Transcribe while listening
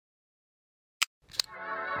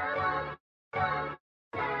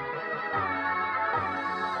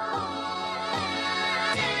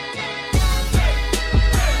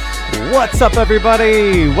What's up,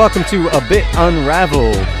 everybody? Welcome to A Bit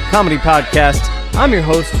Unraveled comedy podcast. I'm your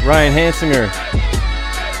host, Ryan Hansinger,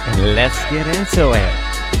 and let's get into it.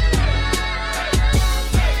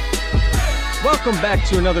 Welcome back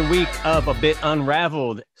to another week of A Bit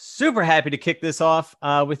Unraveled. Super happy to kick this off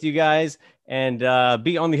with you guys and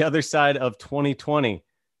be on the other side of 2020.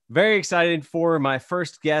 Very excited for my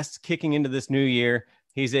first guest kicking into this new year.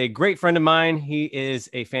 He's a great friend of mine. He is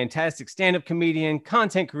a fantastic stand-up comedian,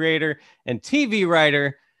 content creator, and TV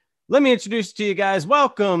writer. Let me introduce to you guys.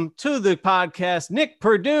 Welcome to the podcast, Nick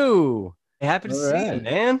Perdue. Happy to see you,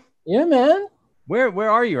 man. Yeah, man. Where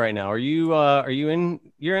are you right now? You're in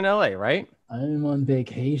LA, right? I'm on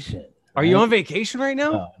vacation. Are you on vacation right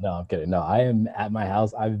now? No, I'm kidding. No, I am at my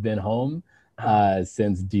house. I've been home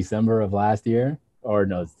since December of last year,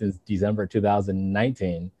 since December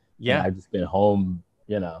 2019. Yeah, I've just been home.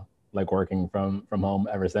 Like working from home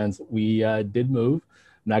ever since. We did move.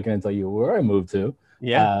 I'm not going to tell you where I moved to.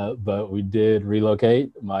 Yeah. But we did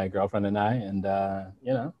relocate, my girlfriend and I, and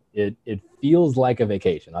it feels like a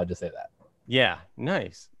vacation. I'll just say that. Yeah,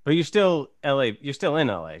 nice. But you're still in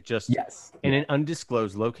LA, just yes, in an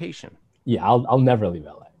undisclosed location. Yeah, I'll never leave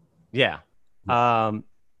LA. Yeah.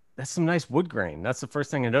 That's some nice wood grain. That's the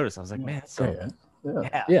first thing I noticed. I was like, man, that's so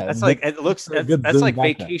Yeah. That's like that's like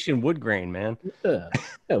vacation wood grain, man. Yeah,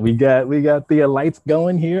 we got the lights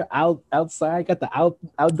going here outside. Got the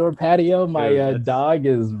outdoor patio. My dog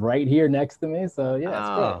is right here next to me. So yeah, it's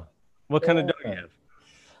great. What kind of dog you have?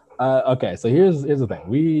 Okay, so here's the thing.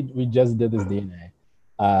 We just did this DNA,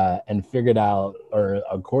 and figured out, or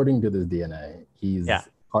according to this DNA, he's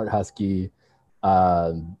part husky.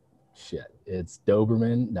 It's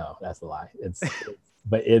Doberman. No, that's a lie.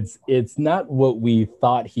 But it's not what we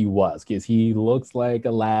thought he was, because he looks like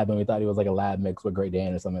a lab, and we thought he was like a lab mixed with Great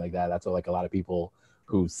Dane or something like that. That's what like a lot of people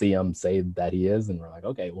who see him say that he is, and we're like,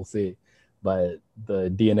 okay, we'll see. But the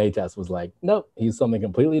DNA test was like, nope, he's something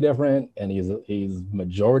completely different, and he's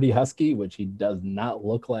majority husky, which he does not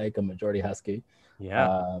look like a majority husky.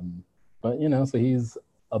 Yeah. But so he's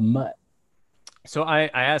a mutt. So I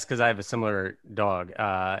asked because I have a similar dog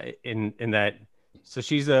in that. So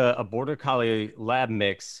she's a border collie lab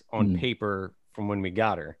mix on paper from when we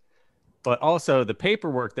got her, but also the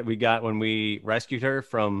paperwork that we got when we rescued her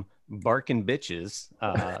from Barkin' Bitches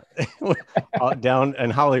down in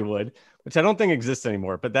Hollywood, which I don't think exists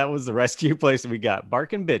anymore, but that was the rescue place that we got.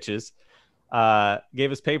 Barkin' Bitches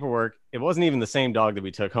gave us paperwork. It wasn't even the same dog that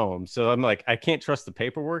we took home. So I'm like, I can't trust the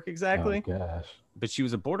paperwork exactly. Oh, gosh. But she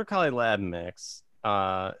was a border collie lab mix.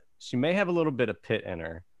 She may have a little bit of pit in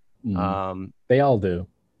her. They all do.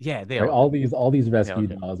 Yeah, they like, are. all these rescue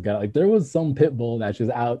dogs got, like, there was some pit bull that's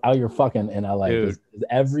just out your fucking, and I like this,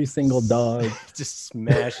 every single dog just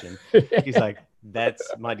smashing. He's like,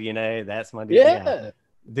 that's my DNA, that's my DNA. Yeah.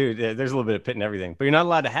 Dude, there's a little bit of pit and everything, but you're not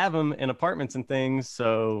allowed to have them in apartments and things,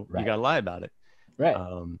 so you gotta lie about it. Right.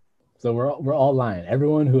 So we're all lying.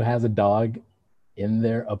 Everyone who has a dog in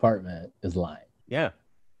their apartment is lying. Yeah.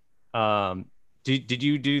 Did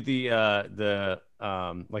you do the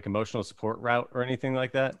like emotional support route or anything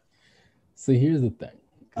like that? So here's the thing.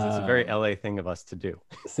 It's a very LA thing of us to do.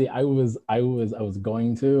 See, I was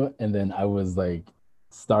going to, and then I was like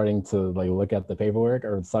starting to like look at the paperwork,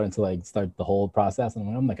 or starting to like start the whole process.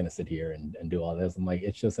 And I'm not going to sit here and do all this. I'm like,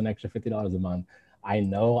 it's just an extra $50 a month. I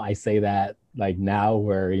know I say that like now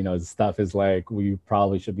where, stuff is like, we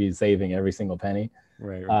probably should be saving every single penny.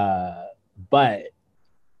 Right. But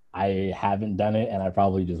I haven't done it, and I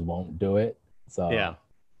probably just won't do it. So,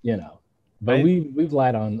 but we've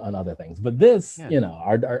lied on other things. But this,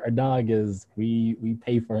 our dog is, we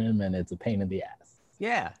pay for him, and it's a pain in the ass.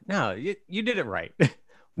 Yeah, no, you did it right.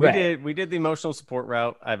 We did the emotional support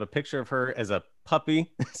route. I have a picture of her as a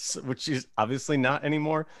puppy, which she's obviously not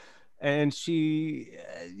anymore. And she,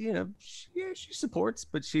 she supports,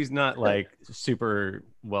 but she's not like super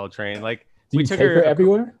well trained. Like, do you take her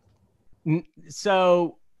everywhere?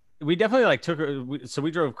 So we definitely like took her. So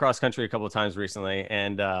we drove cross country a couple of times recently,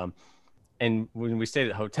 and when we stayed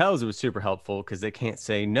at hotels, it was super helpful because they can't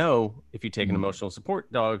say no if you take an emotional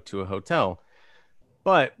support dog to a hotel.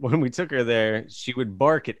 But when we took her there, she would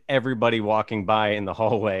bark at everybody walking by in the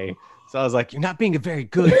hallway. So I was like, "You're not being a very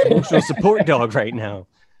good emotional support dog right now."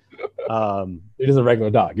 You're just a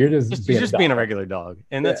regular dog. You're just being a regular dog,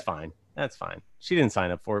 and that's fine. That's fine. She didn't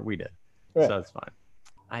sign up for it. We did, so that's fine.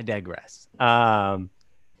 I digress.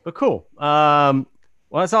 But cool. Well,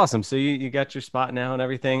 that's awesome. So you got your spot now and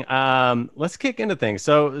everything. Let's kick into things.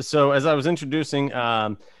 So as I was introducing,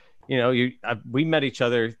 we met each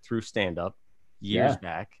other through stand-up years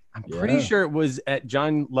back. I'm pretty sure it was at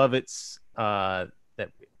John Lovett's.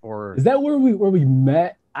 Is that where we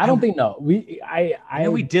met I don't think no. I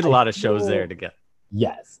know we did a lot of shows feel, there together.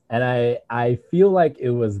 yes, and I feel like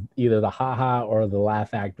it was either the Haha or the Laugh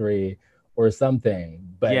Factory or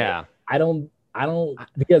something, but Yeah. I don't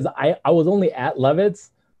because I was only at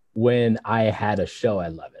Levitt's when I had a show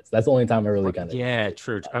at Levitt's. That's the only time I really kind of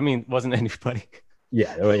True. I mean, wasn't anybody?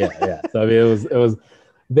 yeah. So I mean, it was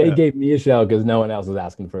they gave me a show because no one else was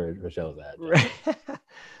asking for shows at. Right.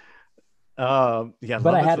 Yeah,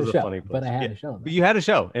 but I Lovitz had was a a show. funny place. But I had Yeah. a show. But you had a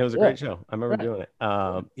show. It was a Yeah. great show. I remember Right. doing it.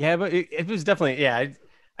 Yeah, but it was definitely I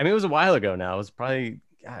mean, it was a while ago now. It was probably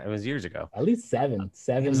God, it was years ago. At least seven. It was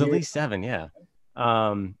at Years. least 7, yeah.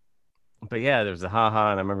 But yeah, there was a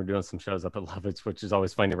haha, and I remember doing some shows up at Lovitz, which is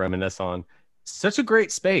always fun to reminisce on. Such a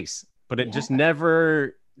great space, but it just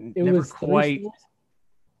never was quite.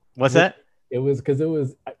 What's that? It was because it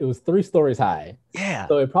was 3 stories high. Yeah.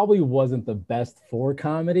 So it probably wasn't the best for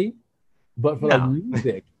comedy, but for like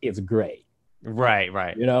music, it's great.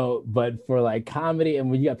 Right. You know, but for like comedy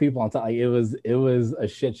and when you got people on top, like it was a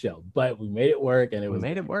shit show. But we made it work, and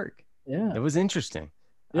made it work. Yeah, it was interesting.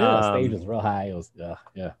 Yeah, stage was real high. It was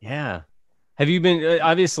yeah. Yeah. Have you been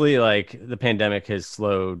obviously like the pandemic has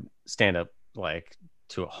slowed stand up like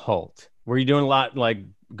to a halt? Were you doing a lot like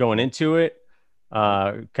going into it?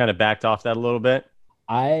 Kind of backed off that a little bit?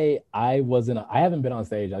 I haven't been on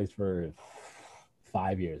stage at least for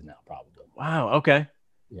 5 years now, probably. Wow. Okay.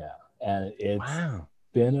 Yeah. And it's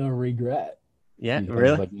been a regret. Yeah,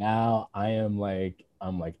 really? Like now I'm like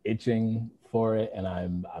itching for it, and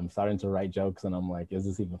I'm starting to write jokes, and I'm like, is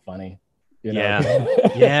this even funny? You know?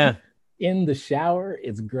 Yeah. In the shower,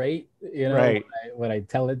 it's great. You know, right. when I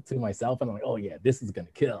tell it to myself, and I'm like, oh yeah, this is gonna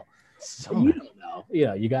kill. So you don't know. You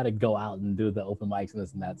know, you got to go out and do the open mics and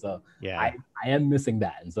this and that. So yeah, I am missing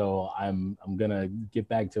that, and so I'm gonna get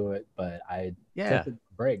back to it. But I took a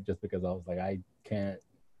break just because I was like, I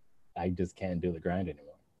just can't do the grind anymore.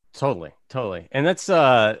 Totally. And that's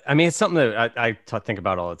I mean, it's something that I think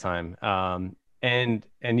about all the time. And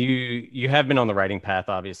you have been on the writing path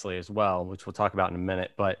obviously as well, which we'll talk about in a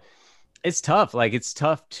minute, but it's tough. Like it's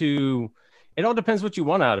tough it all depends what you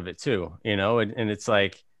want out of it too, you know, and it's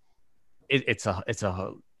like it's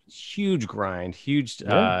a huge grind, huge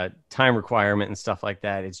time requirement and stuff like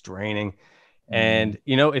that. It's draining. And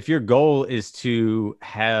you know, if your goal is to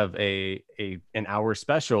have an hour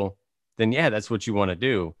special, then yeah, that's what you want to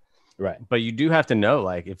do. Right. But you do have to know,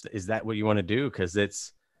 like, is that what you want to do? Because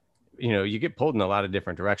it's, you know, you get pulled in a lot of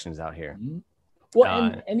different directions out here.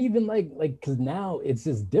 Well, and even like because now it's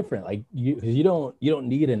just different. Like you don't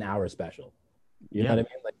need an hour special. You know what I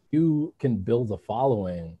mean? Like you can build a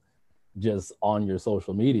following just on your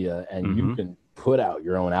social media, and you can put out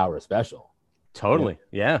your own hour special. Totally.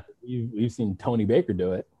 Yeah. We've seen Tony Baker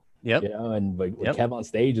do it. Yep. You know, and like what Kev on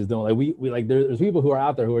stage is doing, like we like there's people who are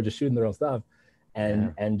out there who are just shooting their own stuff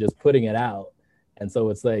and just putting it out. And so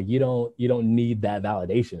it's like you don't need that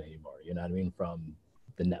validation anymore. You know what I mean? From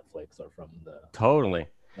the Netflix or from the Totally.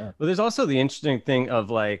 Yeah. But there's also the interesting thing of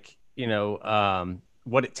like, you know,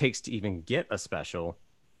 what it takes to even get a special.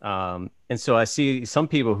 And so I see some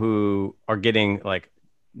people who are getting like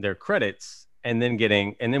their credits and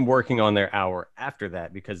then working on their hour after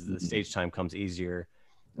that because the stage time comes easier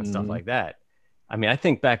and stuff like that. I mean, I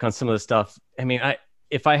think back on some of the stuff. I mean,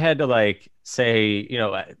 if I had to like say, you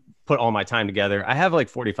know, put all my time together, I have like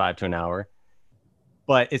 45 to an hour,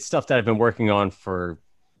 but it's stuff that I've been working on for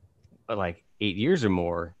like 8 years or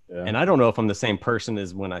more. Yeah. And I don't know if I'm the same person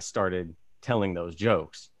as when I started telling those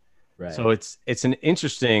jokes. Right. So it's an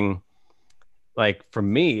interesting, like for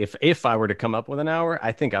me, if I were to come up with an hour,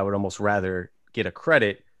 I think I would almost rather get a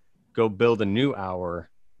credit, go build a new hour.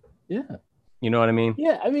 Yeah. You know what I mean?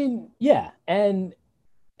 Yeah. I mean, yeah. And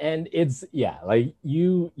it's, like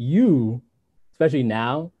you, especially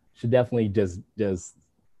now, should definitely just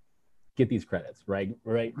get these credits, right?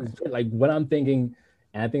 Like what I'm thinking,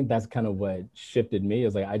 and I think that's kind of what shifted me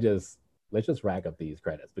is like, let's just rack up these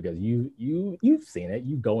credits because you've seen it.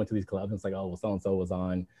 You go into these clubs and it's like, oh, well, so-and-so was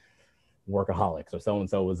on Workaholics or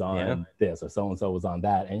so-and-so was on this or so-and-so was on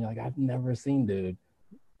that. And you're like, I've never seen dude,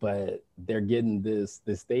 but they're getting this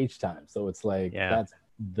stage time. So it's like, that's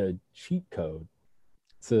the cheat code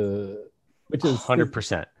to, which is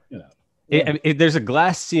 100%. You know, there's a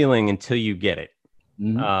glass ceiling until you get it.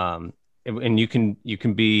 And you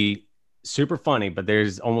can be super funny, but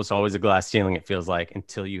there's almost always a glass ceiling, it feels like,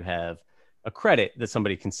 until you have a credit that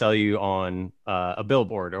somebody can sell you on a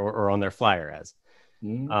billboard or on their flyer as,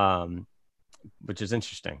 which is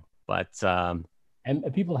interesting. But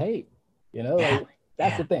and people hate, you know, like,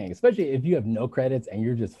 that's the thing, especially if you have no credits and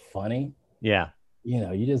you're just funny. Yeah. You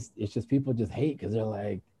know, it's just people just hate because they're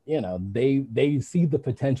like, you know, they see the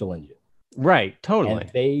potential in you. Right. and Totally.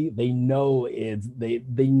 they know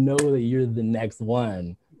they know that you're the next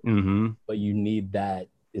one, Mm-hmm. but you need that.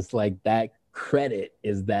 It's like that credit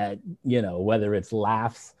is that, whether it's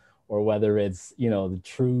laughs or whether it's, the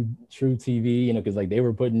true TV, because like they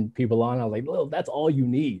were putting people on. I was like, well, that's all you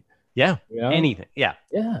need, Yeah. you know? Anything. Yeah.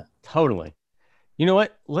 Yeah. Totally. You know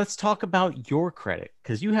what? Let's talk about your credit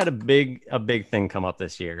because you had a big thing come up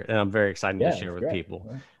this year, and I'm very excited to Yeah, share it's with great.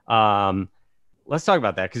 people. Um, let's talk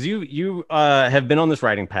about that because you have been on this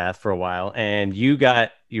writing path for a while, and you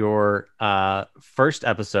got your first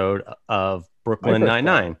episode of My Brooklyn first Nine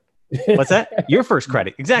credit. Nine. What's that? Your first my,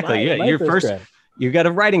 credit, exactly. Yeah, my your first first. credit. You got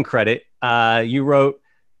a writing credit. You wrote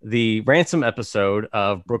the Ransom episode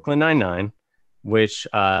of Brooklyn Nine Nine, which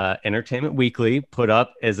Entertainment Weekly put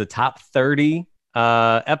up as a top 30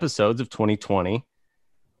 episodes of 2020,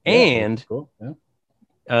 Yeah, it was and cool.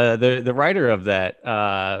 Yeah. the writer of that,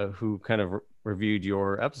 who kind of reviewed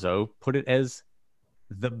your episode, put it as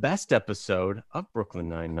the best episode of Brooklyn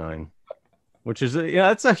Nine Nine, which is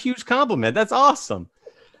that's a huge compliment. That's awesome.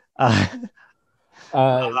 Uh,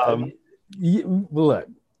 Uh, um, Look,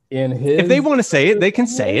 in if they his want to say it, they can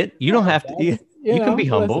say opinion, it. You don't yeah, have to. You, that's, you can be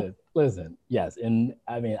humble. listen, yes, and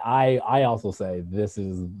I mean, I also say this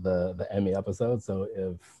is the Emmy episode. So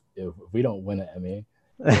if we don't win an Emmy,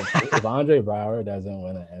 if Andre Brower doesn't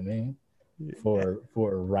win an Emmy for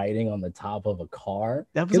writing on the top of a car,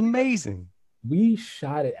 That was amazing. we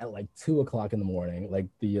shot it at like 2 o'clock in the morning, like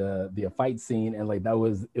the fight scene, and like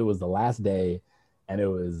it was the last day, and it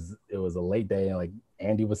was a late day, and like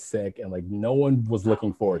Andy was sick, and like no one was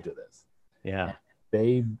looking forward to this. Yeah. And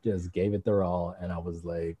they just gave it their all, and I was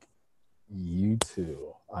like, you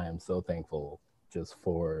too. I am so thankful just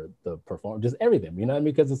for the performance, just everything, you know what I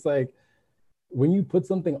mean? Because it's like when you put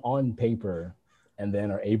something on paper and then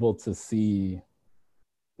are able to see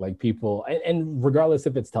like people, and regardless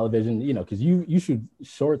if it's television, because you shoot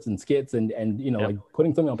shorts and skits, and Yep. like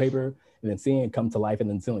putting something on paper and then seeing it come to life, and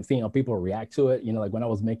then seeing how people react to it, like when I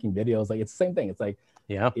was making videos, like it's the same thing. It's like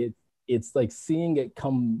Yeah. it's like seeing it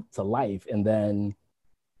come to life, and then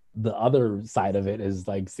the other side of it is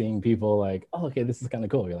like seeing people like, oh, okay, this is kind of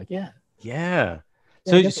cool. You're like, yeah. Yeah.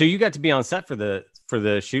 Yeah, So you got to be on set for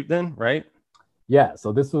the shoot then, right? yeah.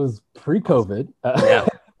 So this was pre-COVID. Yeah.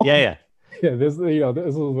 Yeah. Yeah. Yeah, this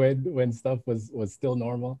this was when stuff was still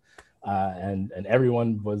normal, and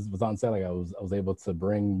everyone was on set. Like I was able to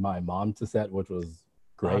bring my mom to set, which was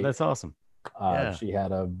Oh, great. that's awesome. Yeah. She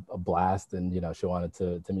had a blast, and she wanted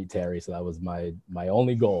to meet Terry, so that was my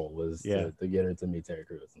only goal was to get her to meet Terry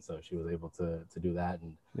Crews, and so she was able to do that.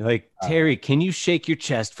 And You're like, Terry, can you shake your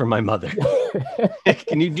chest for my mother?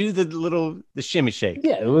 Can you do the shimmy shake?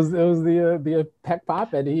 Yeah, it was the peck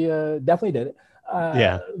pop, and he definitely did it.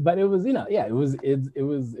 Yeah. But it was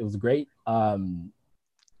it was great.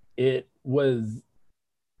 It was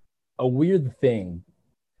a weird thing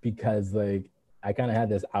because like I kind of had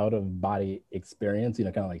this out of body experience,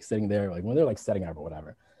 kind of like sitting there, like when they're like setting up or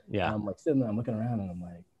whatever. Yeah. And I'm like sitting there, I'm looking around, and I'm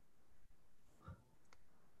like,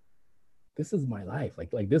 this is my life.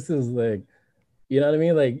 Like this is like, you know what I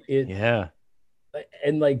mean? Like it. Yeah.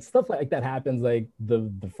 And like stuff like that happens like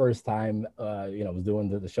the first time I was doing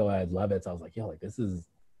the show I love it, so I was like, yo, like this is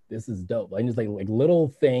dope. Like just like little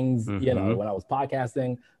things, Mhm. when I was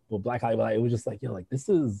podcasting with Black Hollywood, it was just like, yo, like this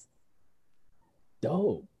is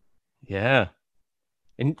dope. Yeah.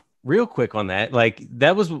 And real quick on that, like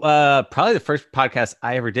that was probably the first podcast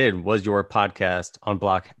I ever did was your podcast on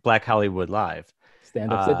Black Hollywood Live.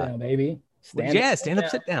 Stand up, sit down, baby. Stand up,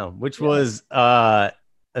 sit down, which Yeah. was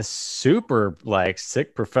a super like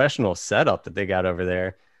sick professional setup that they got over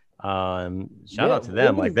there. Shout out to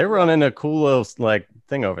them. Like they're running a cool little like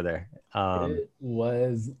thing over there. It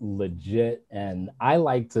was legit, and I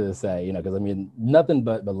like to say, because I mean nothing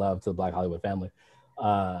but love to the Black Hollywood family.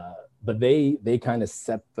 But they kind of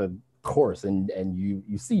set the course, and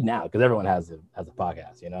you see now because everyone has a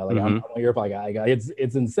podcast, like I'm on your podcast.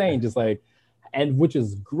 It's insane, just like, and which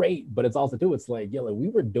is great, but it's also too. It's like, like we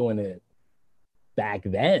were doing it back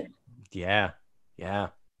then. Yeah.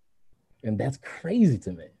 And that's crazy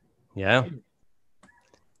to me. Yeah.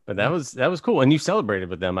 But that was cool. And you celebrated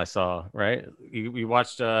with them, I saw, right? You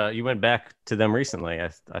watched you went back to them recently,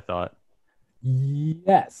 I thought.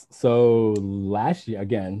 Yes. So last year,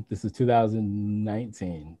 again, this is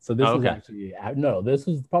 2019. So this was actually this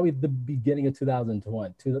was probably the beginning of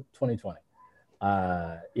 2020.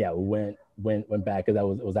 Yeah, we went back because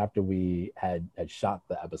it was after we had shot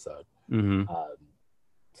the episode. Mm-hmm.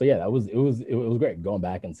 So yeah, it was great going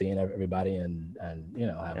back and seeing everybody and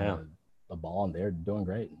having a ball, and they're doing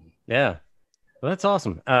great. Yeah. Well, that's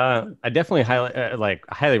awesome. I definitely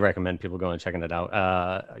highly recommend people going and checking it out.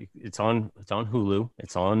 It's on Hulu,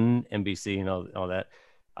 it's on NBC and all that.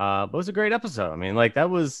 But it was a great episode. I mean, like that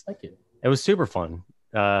was Thank you. it was super fun.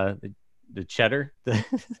 The Cheddar, the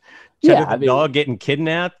Yeah, Cheddar the I mean, dog getting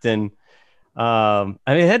kidnapped, and I mean,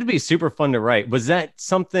 it had to be super fun to write. Was that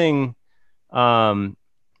something? Um,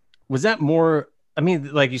 was that more? I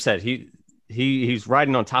mean, like you said, he's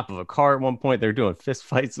riding on top of a car at one point. They're doing fist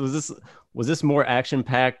fights. Was this more action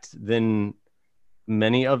packed than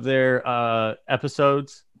many of their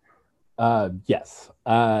episodes? yes.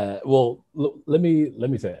 Well, let me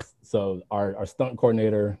say this. So our stunt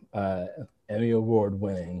coordinator, Emmy award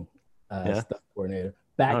winning Yeah. stunt coordinator,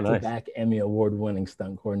 Oh, back to nice. back Emmy award winning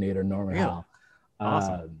stunt coordinator Norman Really Howe.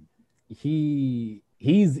 awesome.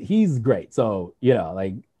 He's great. So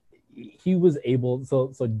like he was able.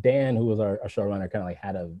 So Dan, who was our showrunner, kind of like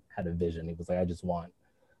had a vision. He was like, I just want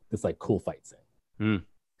this like cool fight scene. Mm.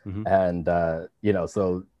 Hmm. And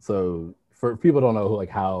so for people who don't know who like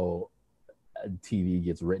how TV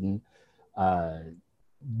gets written, uh,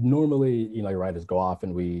 normally like writers go off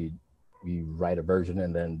and we write a version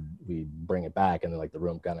and then we bring it back and then like the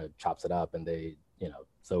room kind of chops it up and they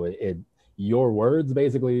so it your words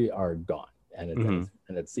basically are gone and it's Hmm.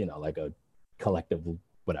 and it's like a collective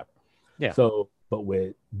whatever. Yeah. So but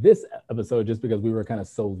with this episode, just because we were kind of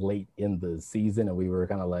so late in the season and we were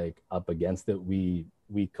kind of like up against it, we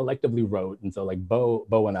collectively wrote. And so like Bo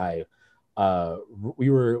and I, we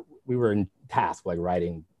were in task like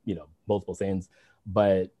writing multiple scenes,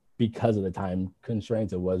 but because of the time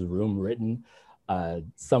constraints, it was room written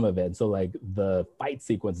some of it. So like the fight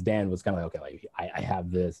sequence, Dan was kind of like, okay, like I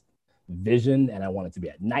have this vision and I want it to be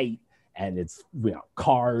at night and it's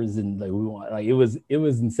cars and like we want like it was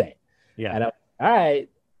insane. Yeah. And all right.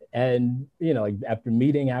 And like after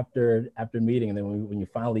meeting and then when you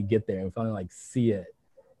finally get there and finally like see it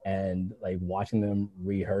and like watching them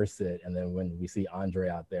rehearse it, and then when we see Andre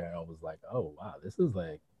out there, and I was like, oh wow, this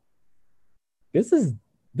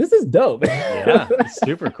is dope. Yeah, it's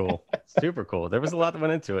super cool. Super cool. There was a lot that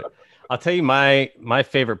went into it. I'll tell you my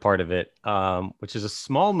favorite part of it, which is a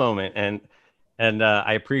small moment, and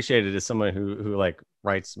I appreciate it as someone who like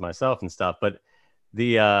writes myself and stuff. But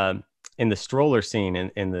the in the stroller scene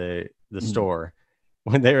in the store,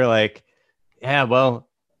 when they were like, yeah, well,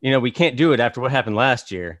 we can't do it after what happened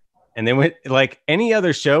last year, and then when like any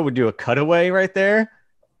other show would do a cutaway right there,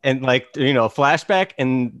 and like a flashback,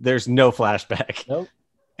 and there's no flashback. Nope.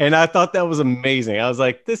 And I thought that was amazing. I was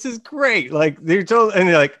like, this is great. Like they're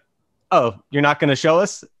like, oh, you're not going to show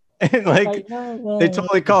us? And like they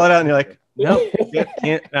totally call it out and you're like, nope,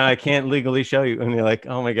 I can't legally show you. And you're like,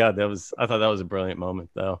 oh my God, I thought that was a brilliant moment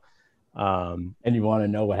though. And you want to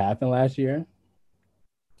know what happened last year?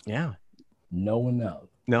 Yeah. No one knows.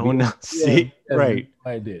 No one knows. See, right.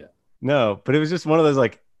 No idea. No, but it was just one of those,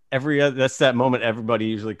 like that's that moment everybody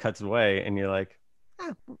usually cuts away. And you're like,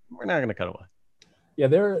 we're not going to cut away. Yeah,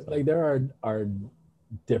 there are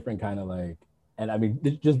different kind of like, and I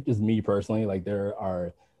mean just me personally, like there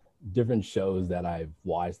are different shows that I've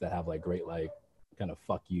watched that have like great like kind of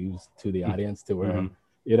fuck yous to the audience to where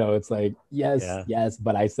it's like yes,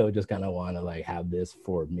 but I still just kind of want to like have this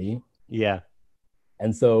for me. Yeah.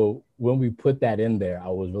 And so when we put that in there, I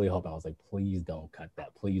was really hoping, I was like, please don't cut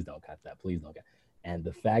that, please don't cut that, please don't cut. And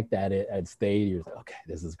the fact that it had stayed, you're like, okay,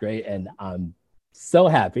 this is great, and I'm so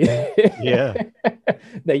happy Yeah.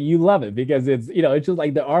 that you love it, because it's it's just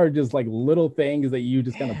like there are just like little things that you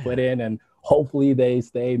just kind of put in and hopefully they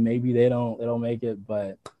stay, maybe they don't make it,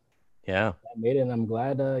 but yeah, I made it and I'm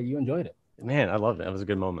glad you enjoyed it. Man, I loved it. It was a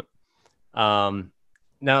good moment.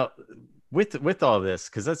 Now with all this,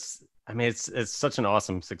 because it's such an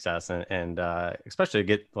awesome success, and especially to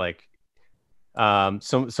get like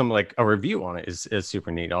some like a review on it is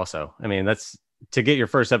super neat also. I mean, that's to get your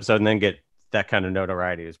first episode and then get that kind of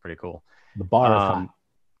notoriety is pretty cool. The bar is high.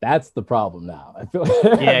 That's the problem now. I feel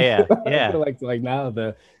yeah. I feel like now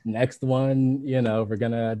the next one, we're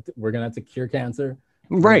gonna have to cure cancer.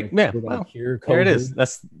 Right. Well, cure COVID. There it is.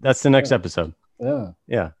 That's the next episode.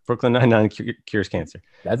 Yeah. Brooklyn Nine-Nine cures cancer.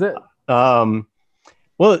 That's it.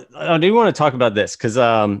 Well, I do want to talk about this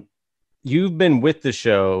because you've been with the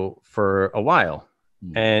show for a while,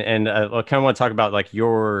 and I kind of want to talk about like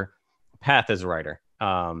your path as a writer.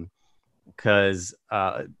 Because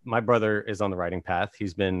my brother is on the writing path.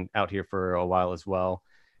 He's been out here for a while as well,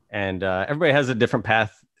 and everybody has a different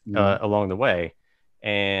path along the way.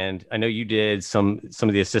 And I know you did some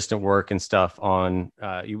of the assistant work and stuff on.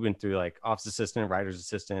 You went through like office assistant, writer's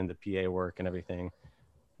assistant, the PA work, and everything.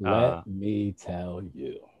 Let me tell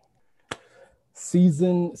you,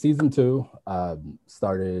 Season two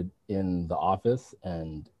started in the office,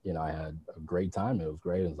 and I had a great time. It was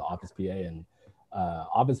great. It was the office PA, and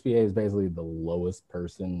office PA is basically the lowest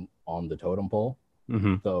person on the totem pole.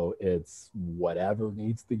 Mm-hmm. So it's whatever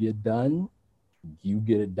needs to get done, you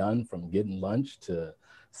get it done, from getting lunch to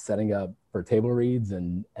setting up for table reads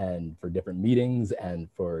and for different meetings, and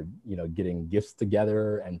for getting gifts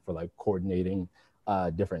together, and for like coordinating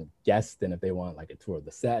different guests, and if they want like a tour of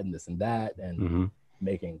the set and this and that, and Mm-hmm.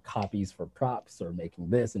 making copies for props, or making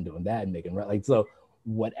this and doing that, and making like, so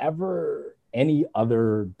whatever any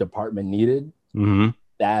other department needed, Mm-hmm.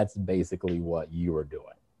 that's basically what you were doing.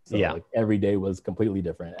 So Yeah. like every day was completely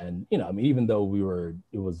different. And I mean, even though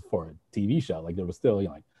it was for a TV show, like there was still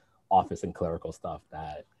like office and clerical stuff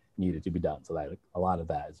that needed to be done. So like a lot of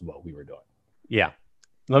that is what we were doing. Yeah.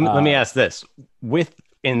 Let me ask this.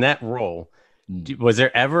 In that role, was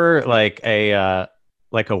there ever like a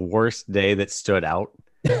worst day that stood out?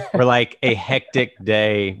 Or like a hectic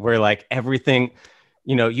day where like everything,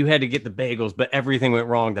 you had to get the bagels, but everything went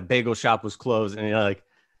wrong. The bagel shop was closed, and you're like,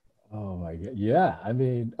 oh my God. Yeah. I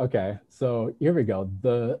mean, okay. So here we go.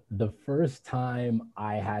 The first time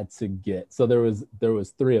I had to get, so there was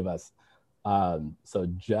three of us. So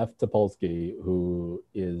Jeff Topolsky, who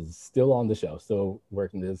is still on the show, still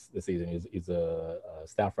working this season. He's a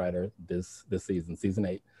staff writer this season, season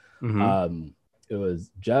 8. mm-hmm. It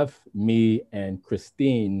was Jeff, me, and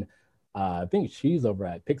Christine. I think she's over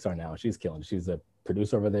at Pixar now. She's killing. She's a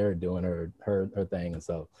producer over there doing her thing. And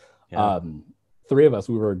so three of us,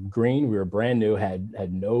 we were green, we were brand new,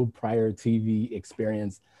 had no prior TV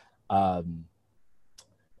experience.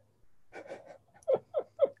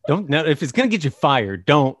 Don't know if it's gonna get you fired.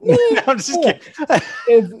 Don't. No, I'm just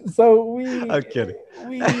kidding. So I'm kidding.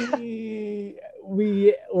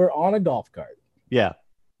 We were on a golf cart. Yeah.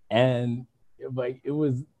 And like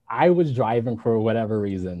I was driving for whatever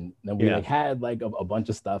reason, and we like had like a bunch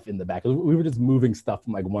of stuff in the back. We were just moving stuff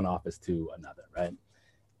from like one office to another, right?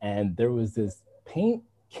 And there was this paint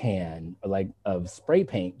can like of spray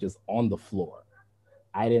paint just on the floor.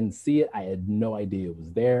 I didn't see it. I had no idea it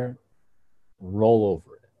was there. Roll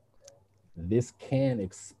over it. This can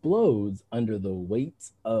explodes under the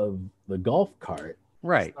weight of the golf cart.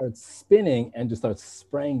 Right. Starts spinning and just starts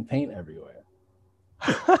spraying paint everywhere.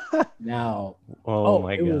 Now,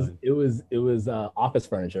 my God. It was office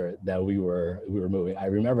furniture that we were moving. I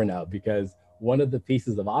remember now because one of the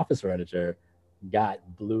pieces of office furniture got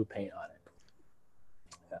blue paint on it.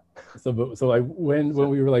 Yeah. So like when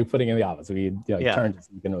we were like putting in the office, we turned it so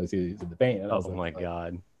you can really see the paint. And oh my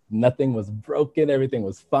God. Nothing was broken, everything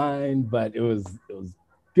was fine, but it was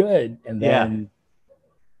good. And then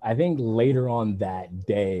I think later on that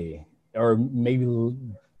day, or maybe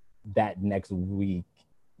that next week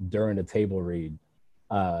during the table read,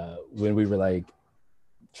 when we were like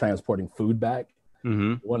transporting food back,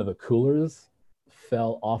 one of the coolers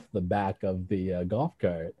fell off the back of the golf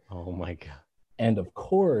cart. Oh my God. And of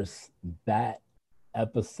course, that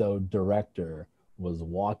episode director was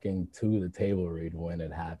walking to the table read when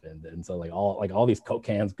it happened. And so like all these Coke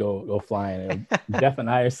cans go flying, and Jeff and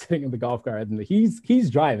I are sitting in the golf cart, and he's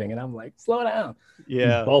driving, and I'm like, slow down.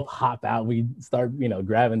 Yeah. We both hop out. We start,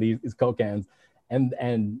 grabbing these Coke cans,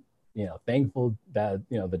 and thankful that,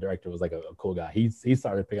 the director was like a cool guy. He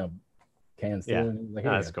started picking up cans too. Yeah. And he was like,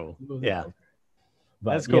 hey, that's cool. Yeah.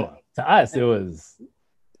 But that's cool. To us, it was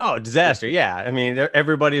disaster. Yeah. I mean,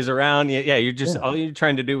 everybody's around. Yeah. You're just all you're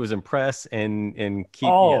trying to do was impress and keep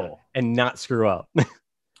and not screw up.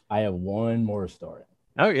 I have one more story.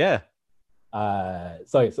 Oh yeah.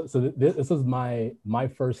 So this was my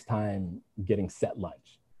first time getting set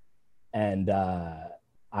lunch, and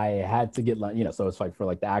I had to get lunch. So it's like for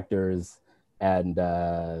like the actors and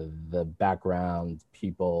the background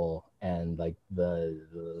people and like the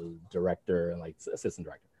director and like assistant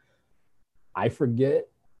director. I forget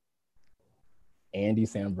Andy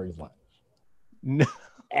Samberg's lunch. No.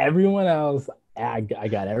 Everyone else, I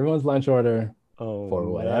got everyone's lunch order for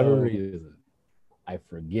whatever reason. I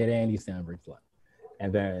forget Andy Samberg's lunch.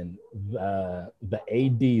 And then the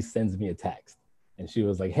AD sends me a text, and she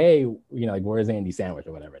was like, hey, like, where's Andy's sandwich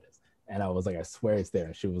or whatever it is? And I was like, I swear it's there.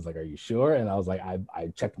 And she was like, are you sure? And I was like, I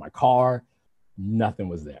checked my car. Nothing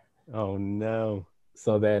was there. Oh no.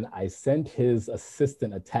 So then I sent his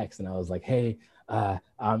assistant a text, and I was like, hey,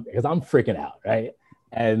 because I'm freaking out, right?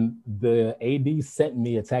 And the AD sent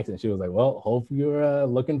me a text, and she was like, well, hope you're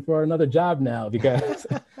looking for another job now, because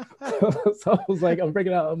so I was like, I'm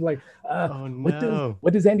freaking out. I'm like, oh no.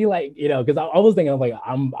 What does Andy like? Because I was thinking, I'm like,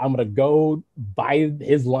 I'm gonna go buy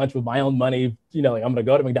his lunch with my own money. Like I'm gonna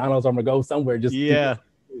go to McDonald's, or I'm gonna go somewhere just to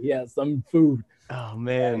get some food. Oh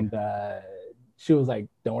man. And she was like,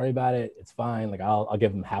 "Don't worry about it. It's fine. Like I'll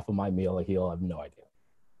give him half of my meal. Like he'll have no idea."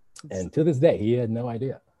 And to this day, he had no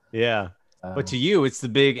idea. Yeah. But to you, it's the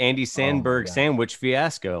big Andy Sandberg sandwich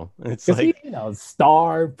fiasco. It's like, he,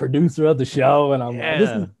 star producer of the show. And I'm like, this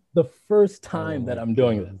is the first time that I'm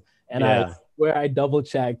doing this. And I swear I double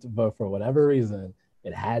checked, but for whatever reason,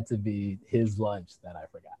 it had to be his lunch that I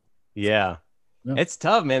forgot. Yeah. It's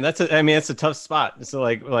tough, man. It's a tough spot. So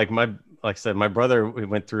like I said, my brother, we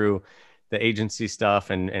went through the agency stuff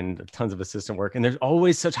and tons of assistant work. And there's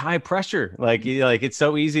always such high pressure. Like it's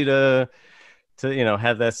so easy to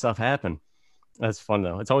have that stuff happen. That's fun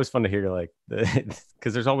though. It's always fun to hear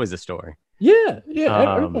because there's always a story. Yeah.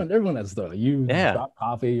 Everyone has a story. You drop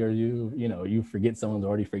coffee, or you forget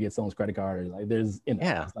someone's credit card, or like there's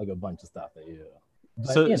it's like a bunch of stuff that you.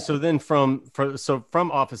 But, so then from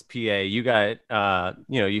office PA, you got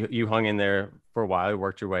you hung in there for a while, you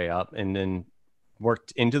worked your way up, and then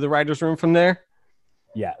worked into the writer's room from there.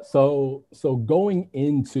 Yeah. So going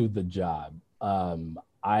into the job, some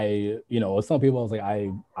people, I was like,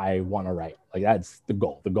 I want to write. Like that's the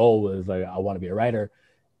goal. The goal was like, I want to be a writer.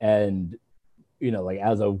 And, like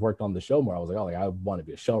as I worked on the show more, I was like, oh, like I want to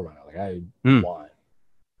be a showrunner. Like I want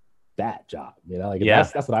that job,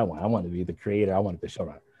 that's what I want. I want to be the creator. I want to be the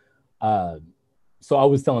showrunner. So I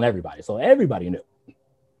was telling everybody. So everybody knew.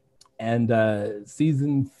 And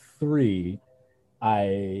season 3,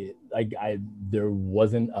 there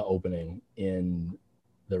wasn't an opening in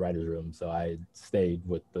the writer's room, so I stayed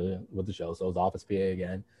with the show. So it was office PA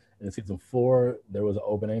again. And in season 4, there was an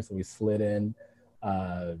opening, so we slid in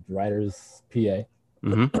writer's PA.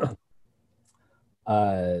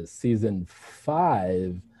 Season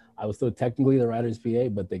 5, I was still technically the writer's PA,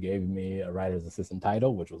 but they gave me a writer's assistant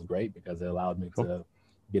title, which was great because it allowed me to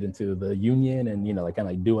get into the union and kind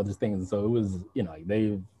of do other things. And so it was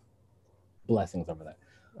they blessings over that.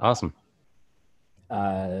 Awesome.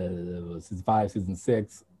 It was season 5, season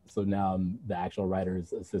 6. So now I'm the actual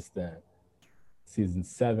writer's assistant. Season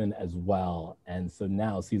 7 as well. And so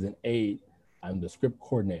now season 8, I'm the script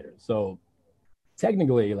coordinator. So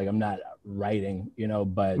technically, like I'm not writing,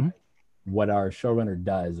 but what our showrunner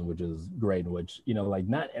does, which is great, which, like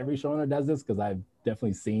not every showrunner does this, because I've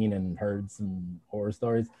definitely seen and heard some horror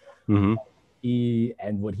stories. And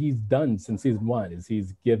what he's done since season 1 is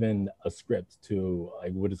he's given a script to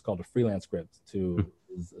like what is called a freelance script to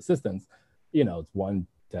his assistants. It's one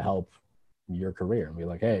to help your career and be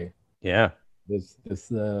like, hey, this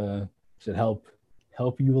should help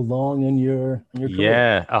you along in your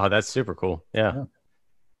career. Oh, that's super cool.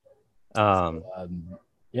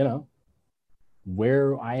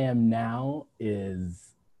 Where I am now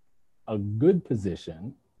is a good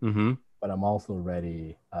position, but I'm also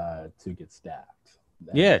ready to get staffed.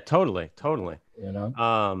 Totally. I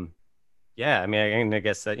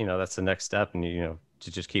guess that that's the next step, and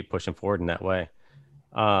to just keep pushing forward in that way.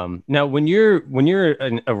 Now when you're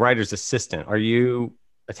a writer's assistant, are you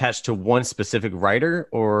attached to one specific writer,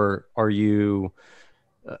 or are you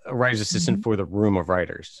a writer's assistant for the room of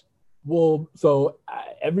writers? Well, so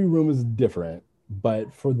every room is different,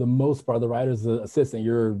 but for the most part, the writer's assistant,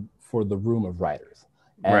 you're for the room of writers.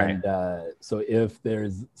 And so if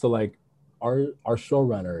there's, so like our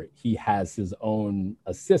showrunner, he has his own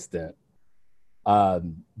assistant,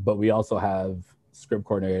 but we also have script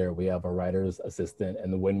coordinator, we have a writer's assistant.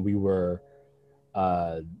 And when we were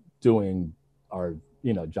doing our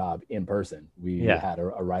job in person, we had a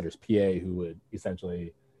writer's PA who would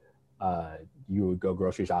essentially you would go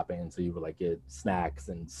grocery shopping, so you would like get snacks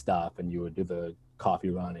and stuff, and you would do the coffee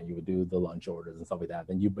run, and you would do the lunch orders and stuff like that.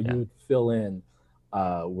 Then you would fill in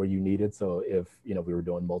where you needed. So if we were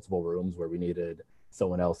doing multiple rooms where we needed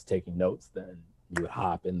someone else taking notes, then you would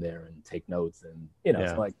hop in there and take notes, and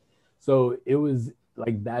so it was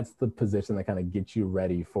like that's the position that kind of gets you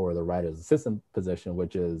ready for the writer's assistant position,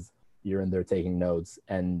 which is you're in there taking notes,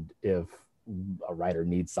 and if a writer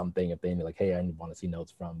needs something, if they need like, hey, I want to see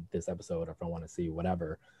notes from this episode, or if I want to see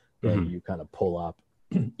whatever, then you kind of pull up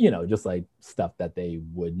just like stuff that they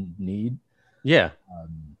would need.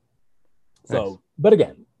 But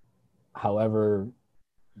again, however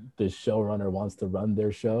the showrunner wants to run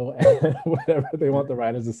their show, and whatever they want the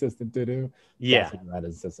writer's assistant to do, that's what the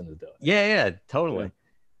writer's assistant is doing. Totally.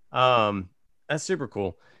 That's super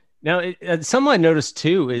cool. Now something I noticed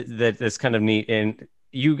too is that's kind of neat, and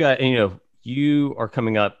you got you are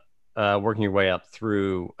coming up, working your way up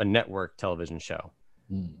through a network television show,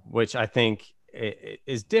 which I think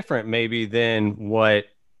is different maybe than what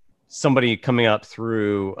somebody coming up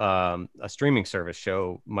through a streaming service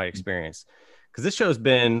show might experience. Because this show's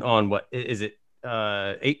been on, what is it,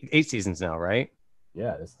 eight seasons now, right?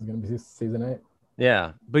 Yeah, this is going to be season 8.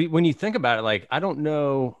 Yeah. But when you think about it, like, I don't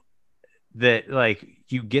know that like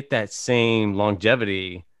you get that same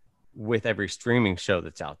longevity with every streaming show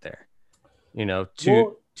that's out there, Well,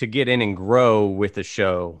 to get in and grow with the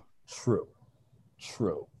show. true,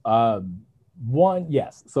 true. One,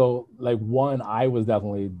 yes. So like one, I was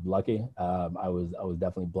definitely lucky. I was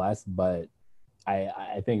definitely blessed, but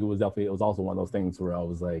I think it was also one of those things where I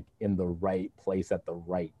was like in the right place at the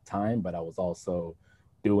right time, but I was also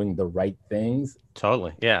doing the right things.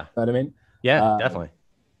 Totally. Yeah. You know what I mean? Yeah, Uh, definitely.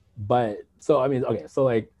 but so I mean, okay, so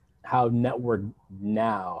like how network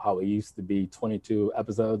now, how it used to be 22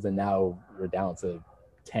 episodes, and now we're down to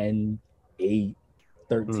 10, 8, Mm,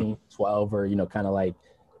 13, 12, or kind of like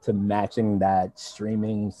to matching that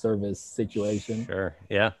streaming service situation. sure.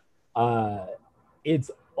 Yeah. uh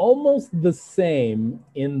it's almost the same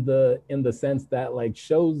in the sense that like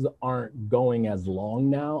shows aren't going as long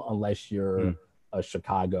now unless Mm, you're a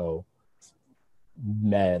Chicago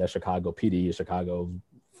med, a Chicago PD, a Chicago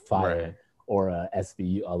right. fire, or a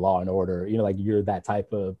SV, a Law and Order. Like you're that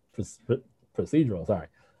type of procedural. Sorry,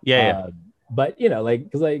 Yeah. Yeah. uh, but like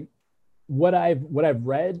because like what I've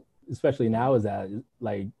read, especially now, is that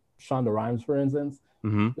like Shonda Rhimes, for instance,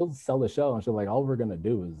 Mm-hmm. she'll sell the show and she'll like all we're gonna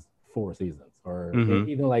do is 4 seasons, or Mm-hmm.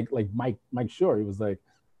 even like Mike Shore, he was like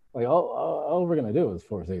all we're gonna do is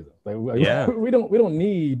 4 seasons. Like Yeah. we don't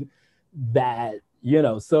need that.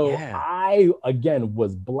 So Yeah. I again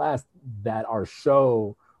was blessed that our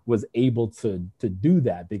show was able to do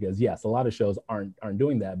that, because yes, a lot of shows aren't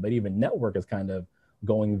doing that, but even network is kind of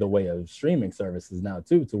going the way of streaming services now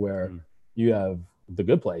too, to where Mm. you have The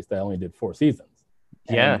Good Place that only did 4 seasons,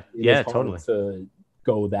 and Yeah. it is Yeah, hard totally. to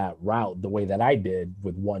go that route the way that I did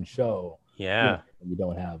with one show. Yeah. You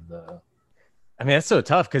don't have the I mean, that's so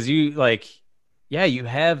tough because you like, yeah, you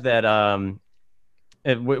have that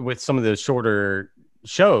with some of those shorter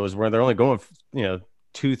shows where they're only going,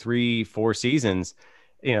 2, 3, 4 seasons.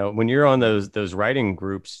 When you're on those writing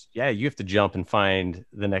groups, yeah, you have to jump and find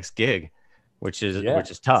the next gig, which is yeah,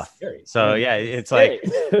 tough. scary. So And yeah, it's it's like,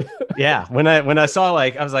 scary. yeah, when I saw,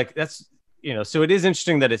 like, I was like, that's, so it is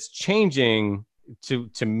interesting that it's changing to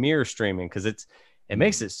mirror streaming, because it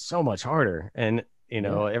makes it so much harder, and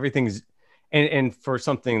Yeah. everything's, and for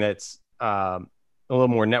something that's a little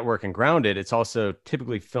more network and grounded, it's also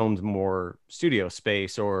typically filmed more studio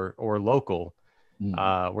space or local,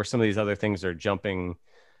 Mm. where some of these other things are jumping,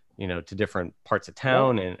 to different parts of Right.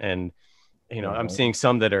 town, and Or I'm going seeing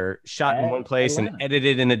some that are shot in one place and Atlanta.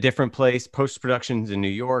 edited in a different place, post productions in New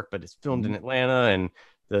York, but it's filmed in Mhm. Atlanta, and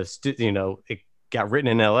it got written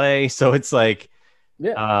in LA. So it's like,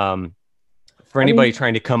 Yeah. um, for I anybody mean,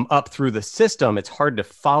 trying to come up through the system, it's hard to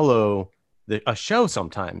follow a show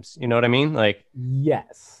sometimes. You know what I mean? Like,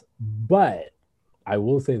 yes, but I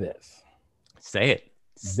will say this. say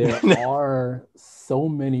There it. are so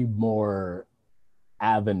many more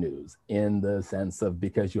avenues, in the sense of,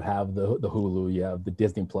 because you have the Hulu, you have the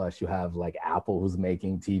Disney Plus, you have like Apple who's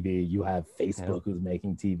making TV, you have Yeah. Facebook who's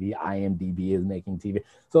making TV, IMDb is making TV.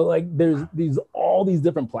 So like there's these all these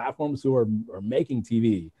different platforms who are making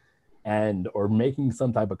TV and or making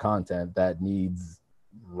some type of content that needs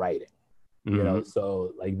writing. Hmm.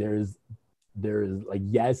 So like there's like,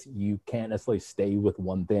 yes, you can't necessarily stay with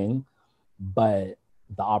one thing, but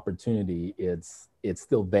the opportunity, it's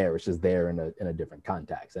still there. It's just there in a different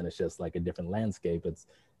context, and it's just like a different landscape. It's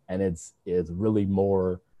really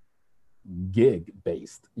more gig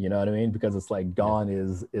based. You know what I mean? Because it's like Yeah. Gone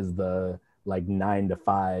is the like 9 to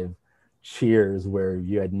 5 Cheers, where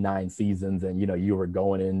you had 9 seasons, and you were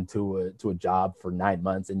going into a job for 9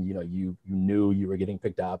 months, and you knew you were getting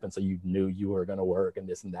picked up, and so you knew you were going to work and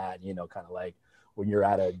this and that. Kind of like when you're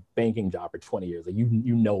at a banking job for 20 years, like you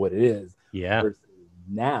know what it is. Yeah. Versus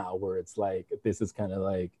now, where it's like this is kind of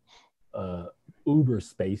like Uber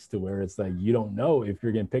space, to where it's like you don't know if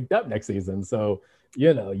you're getting picked up next season. So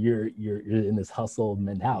you're in this hustle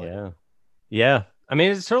mentality. Yeah. Yeah. I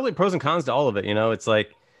mean, it's totally pros and cons to all of it. It's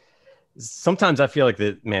like, sometimes I feel like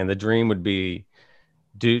the dream would be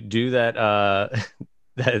do that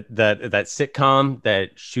that sitcom that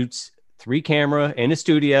shoots 3 camera in a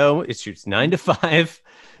studio. It shoots 9 to 5.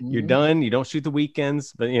 You're Mm-hmm. done. You don't shoot the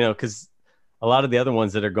weekends, but because a lot of the other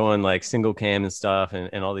ones that are going like single cam and stuff,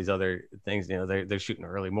 and all these other things, they're shooting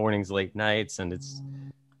early mornings, late nights, and I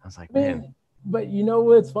was like, I man, mean, but you know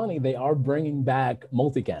what's funny? They are bringing back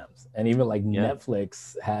multicams, and even like yeah,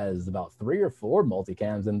 Netflix has about 3 or 4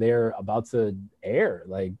 multicams, and they're about to air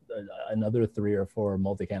like another 3 or 4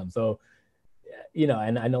 multicams. So,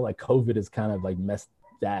 and I know like COVID has kind of like messed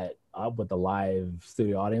that up with the live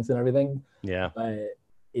studio audience and everything, yeah, but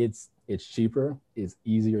it's cheaper, it's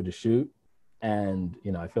easier to shoot, And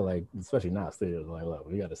I feel like, especially now, studios are like, look,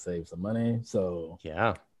 we got to save some money. So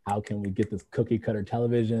Yeah. how can we get this cookie cutter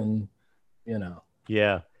television?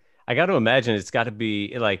 Yeah. I got to imagine it's got to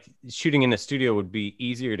be like shooting in a studio would be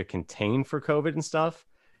easier to contain for COVID and stuff.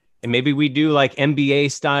 And maybe we do like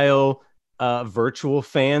NBA style virtual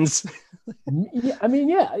fans. Yeah, I mean,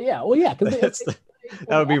 yeah. Well, yeah, because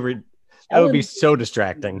That would be that would be so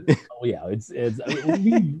distracting. Oh yeah, it's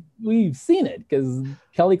we've seen it because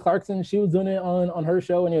Kelly Clarkson, she was doing it on her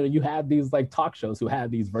show, and you had these like talk shows who had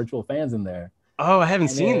these virtual fans in there. Oh, I haven't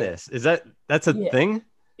And seen this. That's a thing?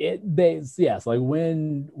 Yes, like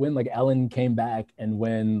when like Ellen came back, and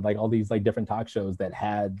when like all these like different talk shows that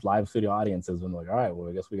had live studio audiences, when like, all right, well,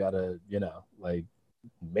 I guess we gotta like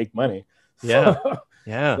make money. Yeah.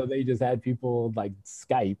 Yeah. So they just had people like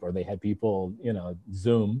Skype, or they had people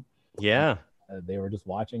Zoom. Yeah. They were just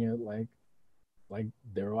watching it like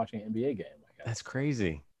they were watching an NBA game. That's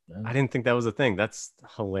crazy. Yeah. I didn't think that was a thing. That's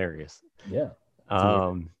hilarious. Yeah.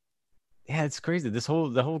 Yeah, it's crazy. The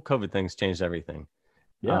whole COVID thing's changed everything.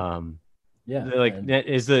 Yeah. Yeah. Like,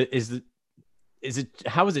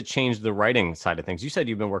 how has it changed the writing side of things? You said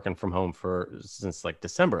you've been working from home since like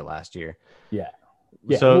December last year. Yeah.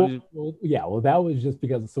 Yeah. So well, that was just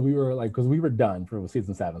because we were like, because we were done for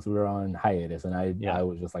season 7, so we were on hiatus, and I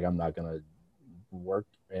was just like, I'm not gonna work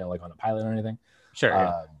like on a pilot or anything.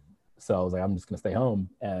 Sure. So I was like, I'm just gonna stay home,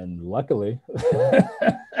 and luckily, I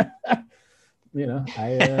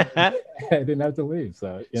didn't have to leave.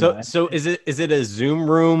 So so is it a Zoom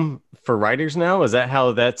room for writers now? Is that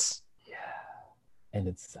how that's? Yeah, and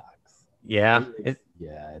it sucks. Yeah,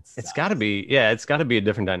 it's got to be. Yeah, it's got to be a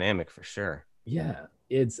different dynamic for sure. Yeah,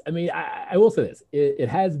 I mean, I will say this. It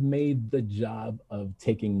has made the job of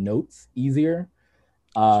taking notes easier.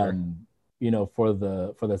 Sure. For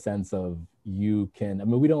the sense of you can, I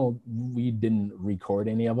mean, we didn't record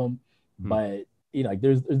any of them, but like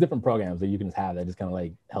there's different programs that you can just have that just kind of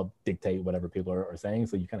like help dictate whatever people are saying.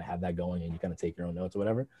 So you kind of have that going, and you kind of take your own notes or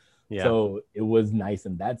whatever. Yeah. So it was nice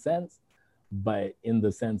in that sense. But in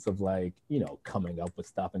the sense of like, coming up with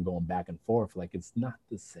stuff and going back and forth, like it's not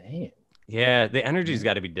the same. Yeah, the energy's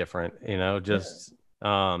got to be different, just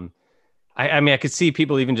I mean, I could see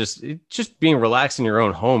people even just being relaxed in your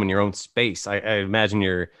own home, in your own space. I imagine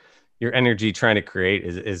your energy trying to create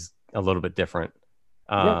is a little bit different,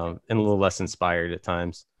 and a little less inspired at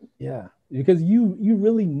times. Yeah, because you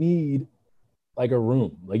really need like a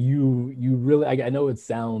room. Like you really, I know it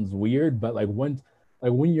sounds weird, but like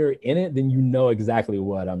when you're in it, then you know exactly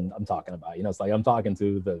what I'm talking about. It's like I'm talking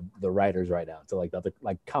to the writers right now, to like the other,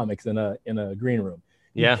 like comics in a green room.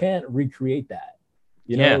 You can't recreate that.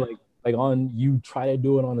 Like you try to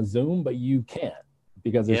do it on a Zoom, but you can't,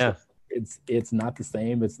 because it's not the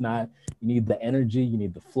same. It's not. You need the energy, you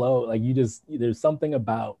need the flow. Like there's something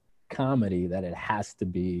about comedy that it has to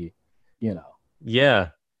be, Yeah.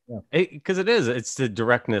 Because it's the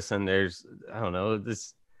directness, and there's, I don't know,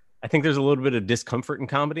 I think there's a little bit of discomfort in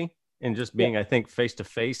comedy, and just being, I think, face to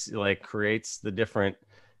face, like creates the different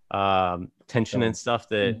tension and stuff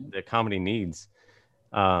that the comedy needs.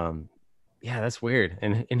 Yeah, that's weird.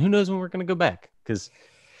 And who knows when we're going to go back, because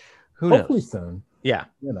hopefully knows? Soon. Yeah.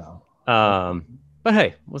 But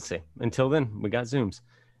hey, we'll see. Until then, we got Zooms.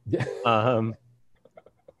 Yeah.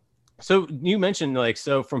 So you mentioned, like,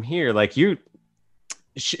 so from here, like, is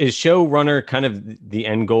showrunner kind of the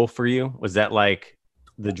end goal for you? Was that like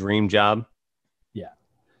the dream job?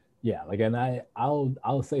 Yeah, like, and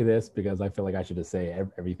I'll say this because I feel like I should just say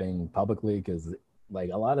everything publicly, because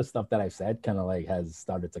like a lot of stuff that I've said kind of like has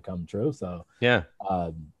started to come true. So yeah,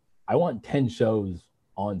 I want 10 shows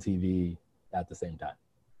on TV at the same time,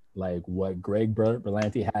 like what Greg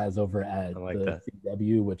Berlanti has over at the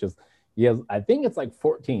CW, which is I think it's like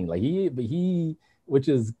 14. Like he which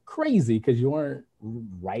is crazy because you aren't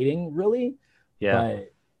writing really. Yeah,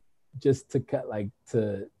 but just to cut, like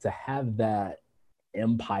to have that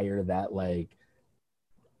empire that, like,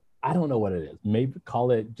 I don't know what it is. Maybe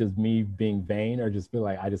call it just me being vain, or just be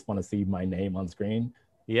like, I just want to see my name on screen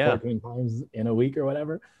 14 times in a week or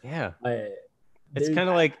whatever. Yeah. It's kind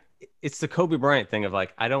of like, it's the Kobe Bryant thing of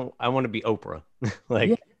like, I want to be Oprah.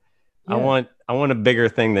 Like, I want a bigger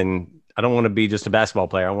thing than, I don't want to be just a basketball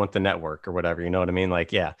player. I want the network or whatever. You know what I mean?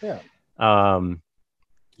 Like, yeah. And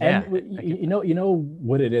you know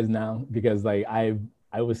what it is now, because like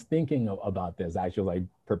I was thinking about this actually, like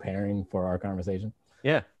preparing for our conversation.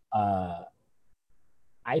 Yeah. I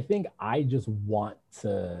think I just want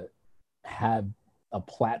to have a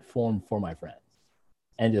platform for my friends,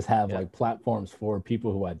 and just have like platforms for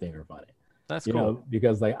people who I think are funny. That's cool.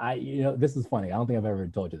 Because like this is funny. I don't think I've ever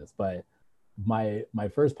told you this, but my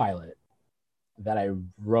first pilot that I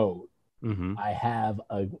wrote Mm-hmm. I have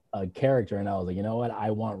a character, and I was like, you know what?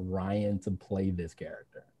 I want Ryan to play this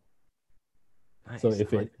character. Nice. So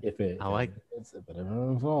if it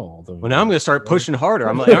unfolds, well, now I'm going to start pushing harder.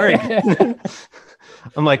 I'm like, all right.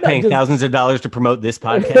 I'm like paying thousands of dollars to promote this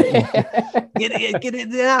podcast. Get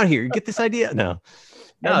it out here. Get this idea. No,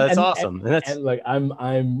 that's awesome. And like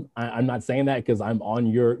I'm not saying that because I'm on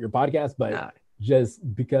your podcast, but just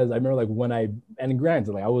because I remember like when and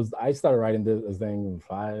granted, like I started writing this thing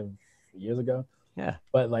 5 years ago. Yeah.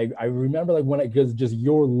 But like I remember like when because just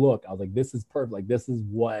your look, I was like, this is perfect. Like this is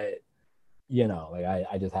what like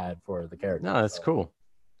I just had for the character. No, that's cool.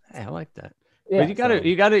 Hey, I like that. Yeah, but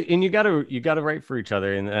you gotta write for each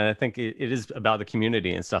other, and I think it is about the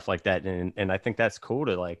community and stuff like that, and I think that's cool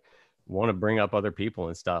to like want to bring up other people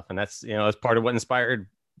and stuff, and that's as part of what inspired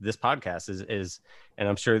this podcast is, and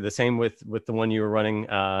I'm sure the same with the one you were running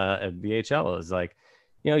at BHL is like,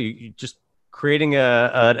 you just creating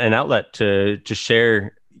an outlet to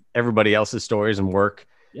share everybody else's stories and work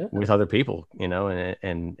with other people,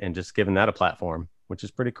 and just giving that a platform, which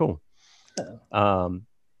is pretty cool. Yeah.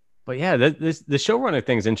 But yeah, the showrunner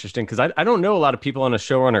thing is interesting because I don't know a lot of people on a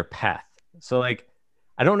showrunner path. So like,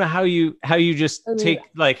 I don't know how you just take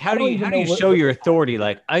like how do you show your authority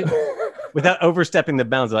like without overstepping the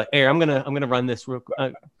bounds. Like, hey, I'm gonna run this real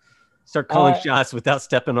quick. Start calling shots without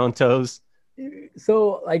stepping on toes.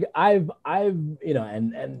 So like I've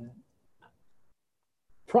and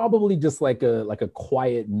probably just like a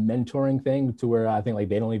quiet mentoring thing to where I think like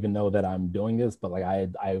they don't even know that I'm doing this, but like I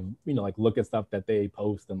like look at stuff that they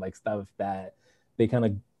post and like stuff that they kind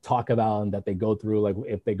of talk about and that they go through, like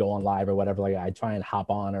if they go on live or whatever, like I try and hop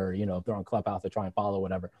on, or if they're on Clubhouse I try and follow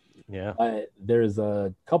whatever. Yeah. But there's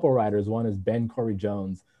a couple writers. One is Ben Corey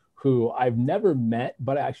Jones, who I've never met,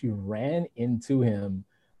 but I actually ran into him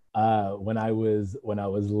when I was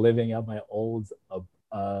living at my old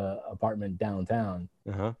apartment downtown.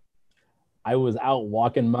 Uh-huh. I was out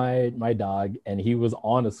walking my dog, and he was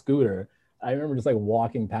on a scooter. I remember just like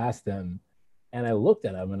walking past him, and I looked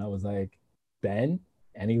at him and I was like, Ben,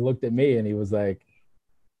 and he looked at me and he was like,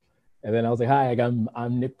 and then I was like, hi,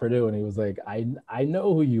 I'm Nick Perdue, and he was like, I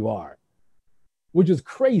know who you are, which is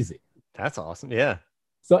crazy. That's awesome. Yeah.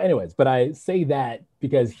 So anyways, but I say that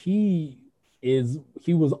because he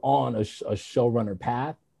was on a showrunner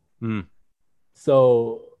path.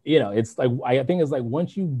 So it's like I think it's like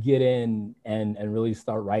once you get in and really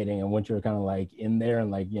start writing, and once you're kind of like in there and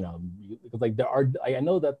like because like there are, I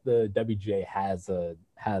know that the WGA has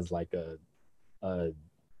like a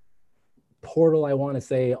portal, I want to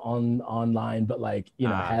say online, but like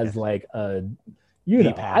has like a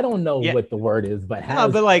I don't know what the word is, but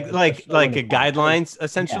has but like a guidelines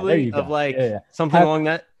essentially of like something along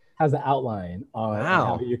that. Has an outline on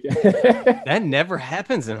how you can that never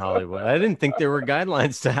happens in Hollywood. I didn't think there were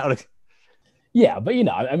guidelines to how to. Yeah, but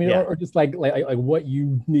I mean, or just like what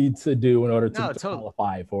you need to do in order to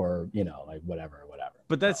qualify for like whatever.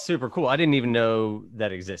 But that's super cool. I didn't even know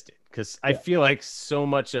that existed because I feel like so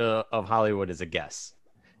much of Hollywood is a guess,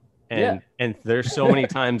 and there's so many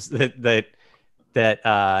times that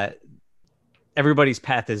everybody's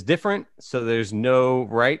path is different. So there's no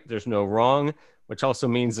right, there's no wrong, which also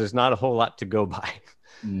means there's not a whole lot to go by,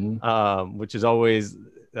 which is always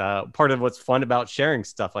part of what's fun about sharing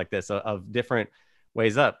stuff like this of different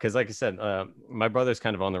ways up. Because like I said, my brother's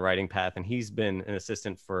kind of on the writing path, and he's been an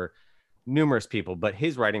assistant for numerous people, but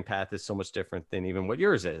his writing path is so much different than even what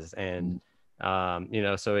yours is. And, so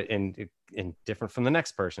and different from the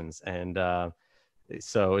next person's. And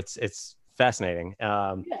so it's fascinating.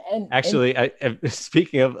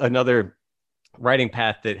 Speaking of another writing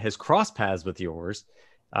path that has crossed paths with yours,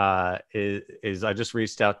 is I just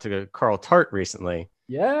reached out to Carl Tart recently.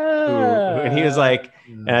 And he was like,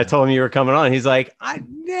 and I told him you were coming on. He's like,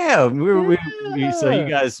 so you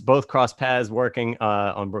guys both crossed paths working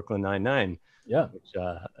on Brooklyn Nine-Nine. Yeah.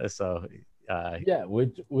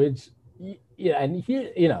 And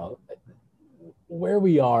here, where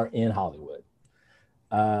we are in Hollywood,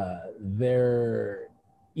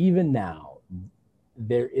 even now,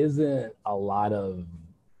 there isn't a lot of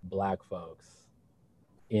Black folks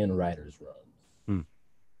in writers' rooms.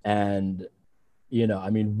 And I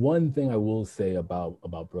mean, one thing I will say about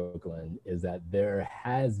Brooklyn is that there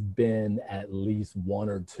has been at least one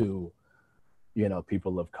or two,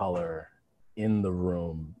 people of color in the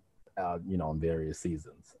room, on various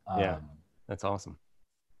seasons. That's awesome.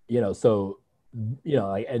 So,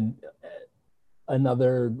 like, and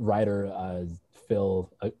another writer,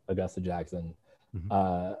 Phil Augusta Jackson,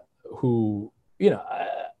 who,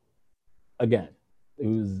 again,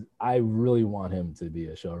 who's I really want him to be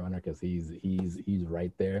a showrunner because he's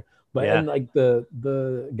right there. But Yeah. and like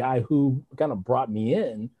the guy who kind of brought me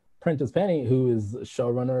in, Prentice Penny, who is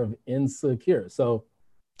showrunner of Insecure. So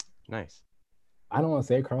Nice. I don't want to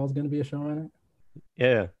say Carl's going to be a showrunner,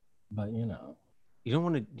 Yeah. but you know, You don't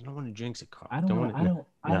want to jinx it, Carl. I don't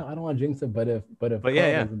want to jinx it. But if But yeah, Carl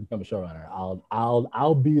yeah. doesn't become a showrunner,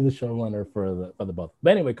 I'll be the showrunner for the both.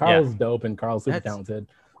 But anyway, Carl's Yeah. dope and Carl's super talented,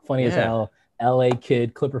 funny as Yeah. hell. LA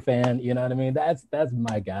kid, Clipper fan, you know what I mean? That's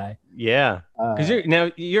my guy. Yeah. Because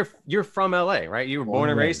you're from LA, right? You were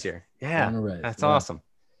born and raised here. Yeah. Born and raised, That's yeah. awesome.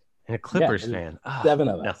 And a Clippers fan. Oh, 7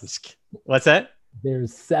 of no, us. I'm just kidding. What's that?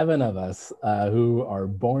 There's 7 of us who are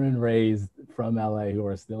born and raised from LA who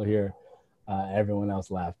are still here. Everyone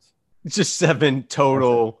else left. It's just 7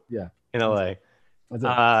 total. Yeah. In LA. That's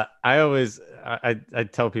it. I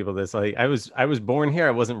tell people this, like I was born here.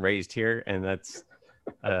 I wasn't raised here. And that's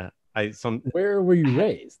where were you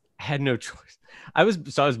raised? I had no choice. I was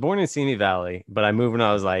born in Simi Valley, but I moved when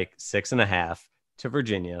I was like 6.5 to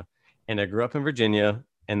Virginia, and I grew up in Virginia,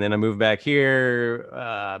 and then I moved back here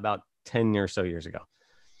about 10 or so years ago.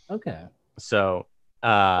 Okay. So,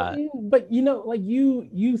 but you know, like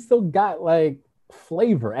you still got like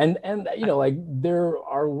flavor, and you know, like there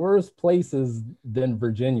are worse places than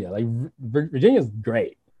Virginia. Like Virginia's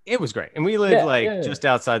great. It was great, and we lived just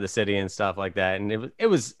outside the city and stuff like that, and it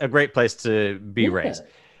was a great place to be raised.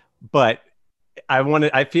 But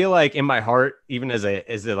I feel like in my heart, even as a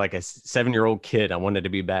like a 7-year-old kid, I wanted to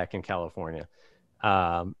be back in California.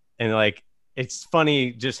 And like it's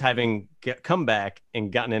funny just having come back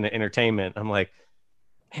and gotten into entertainment. I'm like,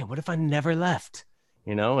 man, what if I never left?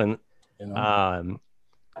 You know, and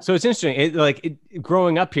so it's interesting.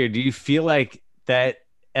 Growing up here, do you feel like that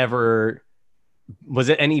ever? Was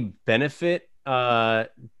it any benefit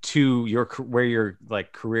to your where your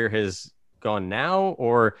like career has gone now,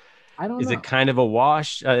 or is it kind of a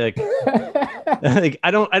wash? Like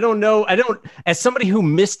I don't know. As somebody who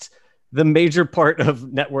missed the major part of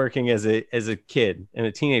networking as a kid and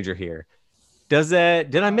a teenager here, did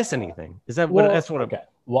I miss anything? Is that what that's what? Okay.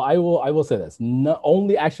 Well, I will say this. Not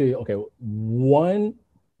only actually, okay, one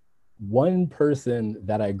person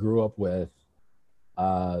that I grew up with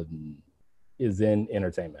is in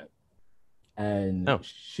entertainment, and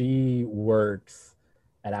she works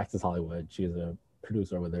at Access Hollywood. She's a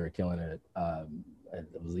producer over there, killing it.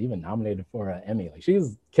 It was even nominated for an Emmy. Like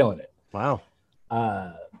she's killing it. Wow.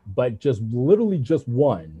 But just literally just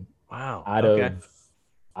one. Wow. Out of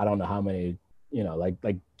I don't know how many, you know, like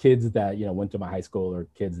kids that, you know, went to my high school or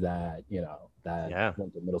kids that, you know, that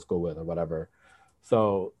went to middle school with or whatever.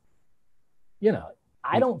 So, you know,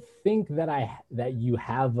 I don't think that you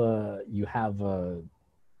have a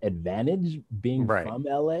advantage being from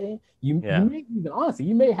LA. You may even honestly,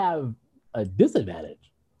 you may have a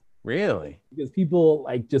disadvantage. Really? Because people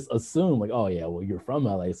like just assume like, oh yeah, well you're from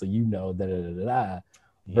LA, so you know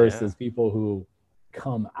versus people who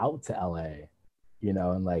come out to LA, you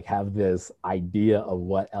know, and like have this idea of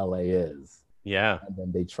what LA is. Yeah. And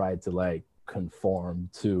then they try to like conform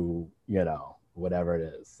to, you know, whatever it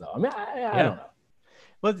is. So I mean, I don't know.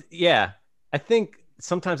 Well, yeah, I think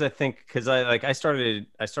sometimes because I started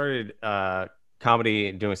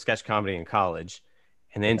comedy, doing sketch comedy in college,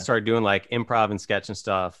 and then started doing like improv and sketch and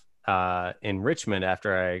stuff in Richmond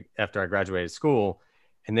after I graduated school,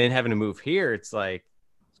 and then having to move here, it's like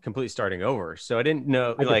completely starting over. So I didn't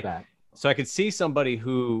know so I could see somebody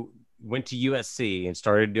who went to USC and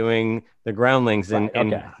started doing the groundlings in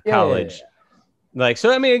college. Yeah. Like,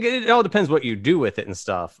 so, I mean, it all depends what you do with it and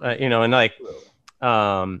stuff, you know, and like,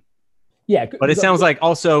 but it sounds like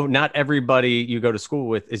also not everybody you go to school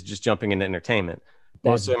with is just jumping into entertainment.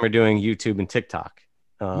 Most of them are doing YouTube and TikTok.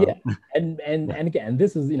 And again,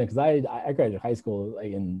 this is, you know, because I graduated high school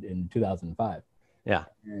like in 2005. Yeah.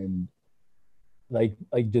 And like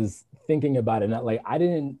just thinking about it, not like I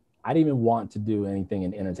didn't even want to do anything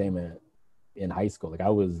in entertainment in high school. Like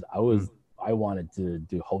I wanted to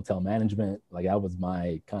do hotel management. Like that was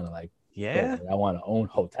my kind of like, yeah, I want to own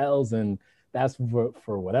hotels, and that's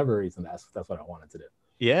for whatever reason, that's what I wanted to do.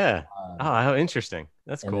 Yeah. Oh, how interesting.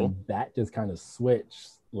 That's cool. That just kind of switched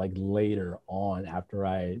like later on after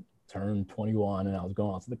I turned 21 and I was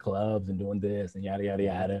going out to the clubs and doing this and yada, yada,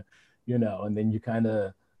 yada, you know, and then you kind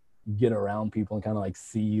of get around people and kind of like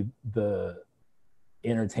see the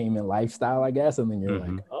entertainment lifestyle, I guess. And then you're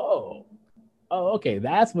like, oh, okay,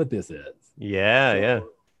 that's what this is. Yeah. So yeah.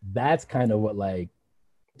 That's kind of what like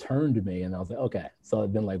turned me. And I was like, okay. So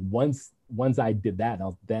then like once I did that,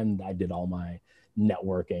 then I did all my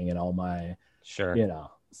networking and all my, you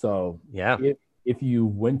know, so yeah. If you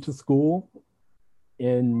went to school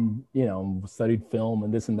in, studied film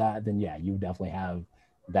and this and that, then yeah, you definitely have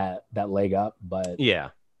that leg up. But Yeah.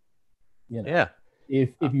 Yeah. If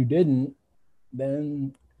you didn't,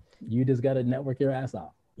 then you just got to network your ass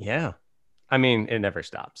off. Yeah. I mean, it never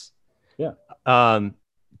stops. Yeah.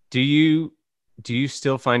 Do you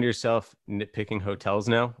still find yourself nitpicking hotels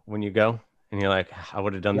now when you go and you're like, I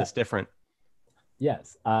would have done this different?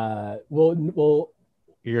 Yes. Well,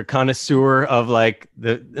 you're a connoisseur of like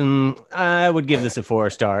I would give this a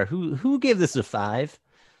 4-star. Who gave this a 5?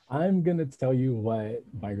 I'm gonna tell you what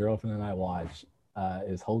my girlfriend and I watch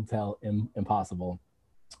is Hotel Impossible,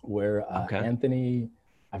 where Anthony,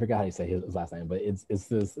 I forgot how you say his last name, but it's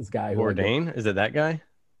this guy who Bourdain. Is it that guy?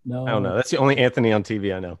 No, I don't know. That's the only Anthony on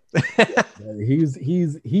TV I know.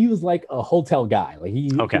 he was like a hotel guy. Like he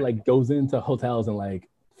like goes into hotels and like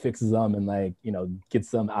fixes them and like gets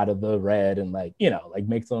them out of the red and like like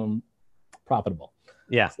makes them profitable.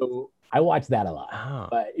 Yeah. So I watch that a lot,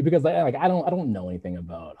 but because like I don't know anything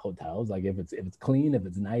about hotels. Like if it's clean, if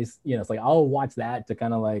it's nice, it's like I'll watch that to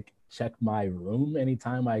kind of like check my room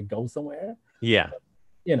anytime I go somewhere. Yeah.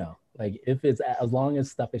 But, like if it's as long as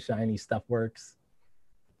stuff is shiny, stuff works.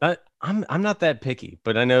 I'm not that picky,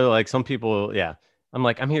 but I know like some people, yeah. I'm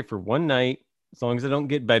like, I'm here for one night. As long as I don't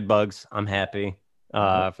get bed bugs, I'm happy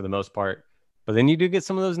for the most part. But then you do get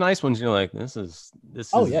some of those nice ones. You're like, this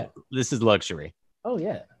is luxury. Oh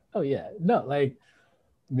yeah. No, like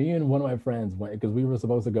me and one of my friends went because we were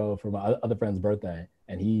supposed to go for my other friend's birthday,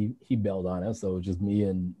 and he bailed on us. So it was just me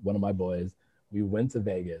and one of my boys. We went to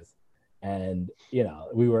Vegas, and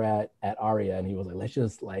we were at Aria, and he was like, let's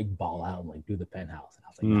just like ball out and like do the penthouse. And I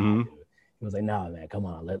was like, nah, dude. He was like, nah, man, come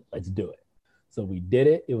on, let's do it. So we did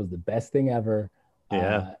it. It was the best thing ever.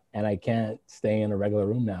 Yeah. And I can't stay in a regular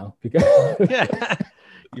room now because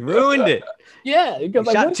you ruined it. Yeah, because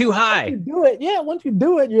like shot too high. Once you do it, once you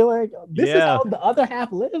do it, you're like, this is how the other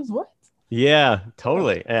half lives. What? Yeah,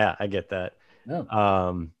 totally. Yeah, I get that.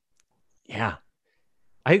 No. Yeah.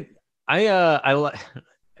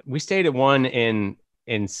 We stayed at one in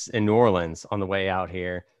New Orleans on the way out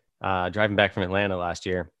here, driving back from Atlanta last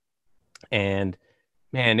year. And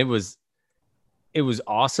man, it was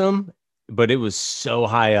awesome, but it was so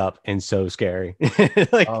high up and so scary.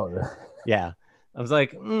 Like, yeah. I was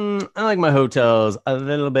like, I like my hotels a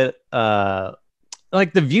little bit.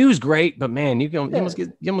 Like the view's great, but man, you almost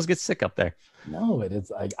get sick up there. No, it's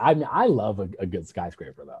like I love a good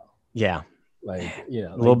skyscraper though. Yeah. Like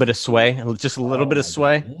a little bit of sway, just a little bit of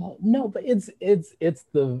sway. No, but it's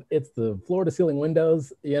the floor to ceiling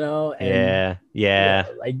windows, and yeah.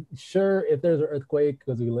 Like sure, if there's an earthquake,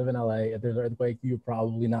 because we live in LA, if there's an earthquake, you're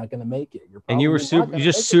probably not gonna make it. And you were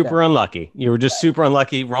super unlucky. You were just super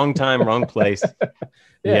unlucky. Wrong time, wrong place.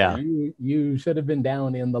 Yeah. You should have been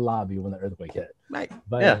down in the lobby when the earthquake hit. Right.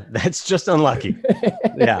 But yeah, that's just unlucky.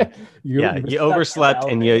 Yeah. You overslept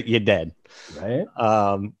and you dead. Right.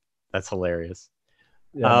 That's hilarious.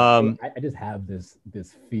 Yeah, I just have this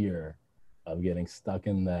fear of getting stuck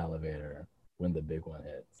in the elevator when the big one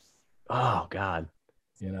hits. Oh God.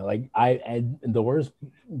 Like I the worst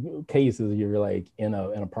case is you're like in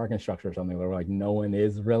a parking structure or something where like no one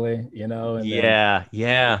is really, and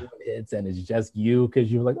yeah. Hits and it's just you because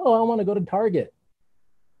you're like, oh, I want to go to Target.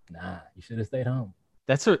 Nah, you should have stayed home.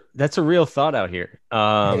 That's a real thought out here.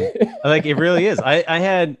 Like it really is. I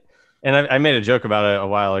had. And I made a joke about it a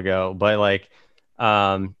while ago, but like,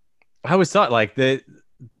 I always thought like the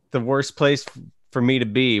worst place for me to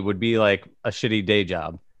be would be like a shitty day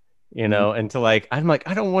job, and to like, I'm like,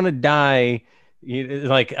 I don't want to die.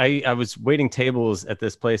 Like I was waiting tables at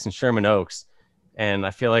this place in Sherman Oaks, and I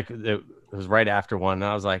feel like it was right after one. And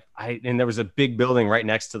I was like, and there was a big building right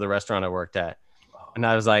next to the restaurant I worked at. And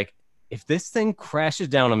I was like, if this thing crashes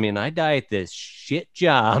down on me and I die at this shit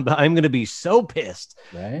job, I'm gonna be so pissed.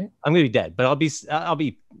 Right? I'm gonna be dead, but I'll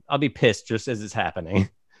be pissed just as it's happening.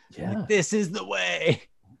 Yeah, like, this is the way.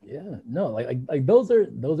 Yeah, no, like those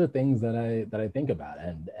are things that I think about,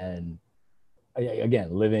 and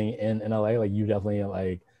again, living in LA, like you definitely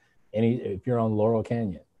like if you're on Laurel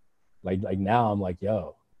Canyon, like now I'm like,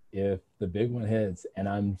 yo, if the big one hits and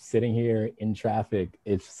I'm sitting here in traffic,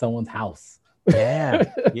 it's someone's house.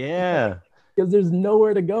 Yeah. Because there's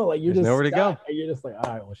nowhere to go. Like there's just nowhere to go. And you're just like,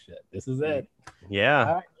 all right, well, shit, this is it. Yeah.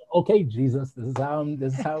 All right, okay, Jesus, this is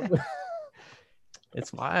how.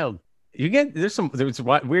 It's wild. There's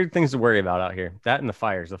weird things to worry about out here. That and the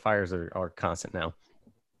fires. The fires are constant now.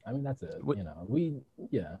 I mean, that's it.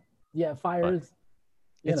 Fires.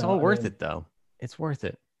 It's all worth it though. It's worth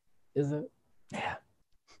it. Is it? Yeah.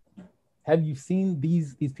 Have you seen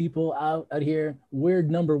these people out here? We're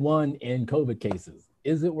number one in COVID cases.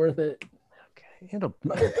 Is it worth it? Okay,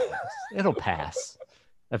 it'll pass.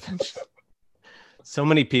 So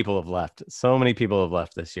many people have left. So many people have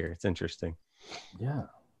left this year. It's interesting. Yeah.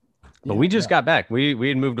 But we just got back. We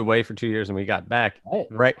had moved away for 2 years and we got back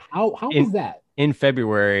right. How was that? In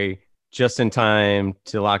February, just in time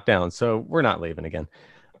to lock down. So we're not leaving again.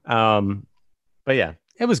 But yeah,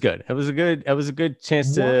 it was good. It was a good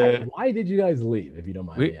chance to. Why did you guys leave, if you don't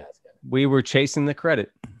mind me asking? We were chasing the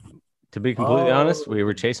credit. To be completely honest, we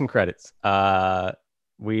were chasing credits. I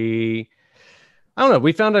don't know.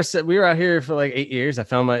 We were out here for like 8 years. I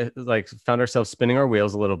found ourselves spinning our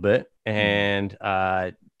wheels a little bit, and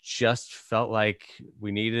just felt like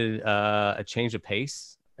we needed a change of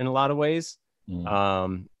pace in a lot of ways.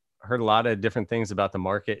 Heard a lot of different things about the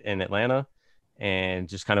market in Atlanta, and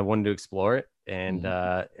just kind of wanted to explore it. And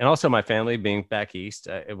also my family being back east,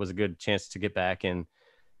 it was a good chance to get back and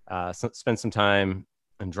spend some time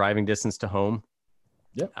in driving distance to home.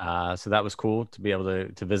 Yep. So that was cool to be able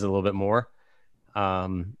to visit a little bit more.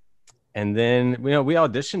 And then, we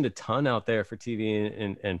auditioned a ton out there for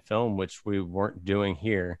TV and film, which we weren't doing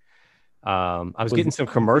here. I was getting some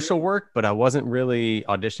commercial work, but I wasn't really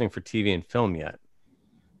auditioning for TV and film yet.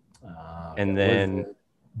 And then,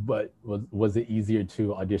 was it easier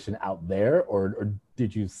to audition out there, or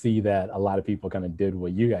did you see that a lot of people kind of did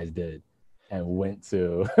what you guys did and went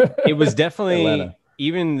to? It was definitely Atlanta.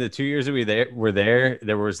 Even the 2 years that we were there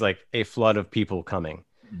was like a flood of people coming.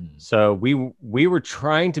 So we were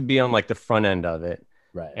trying to be on like the front end of it,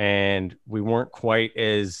 right? And we weren't quite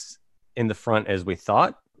as in the front as we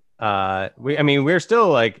thought. We're still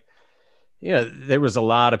like, there was a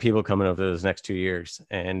lot of people coming over those next 2 years,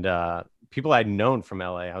 and people I'd known from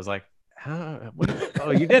LA. I was like,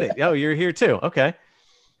 oh, you did it. Oh, you're here too. Okay.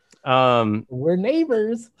 We're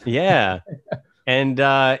neighbors. Yeah. And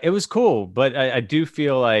it was cool, but I do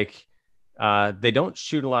feel like they don't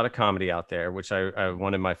shoot a lot of comedy out there, which I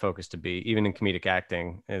wanted my focus to be. Even in comedic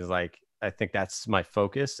acting, is like, I think that's my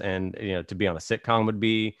focus, and to be on a sitcom would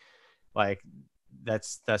be like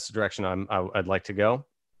that's the direction I'd like to go.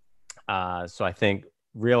 So I think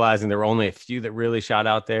realizing there were only a few that really shot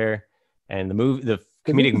out there, and the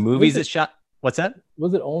comedic movies that shot. What's that?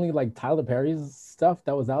 Was it only like Tyler Perry's stuff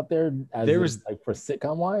that was out there? There was like for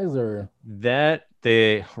sitcom wise, or that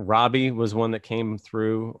the Robbie was one that came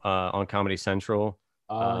through on Comedy Central.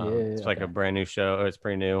 It's like a brand new show. It's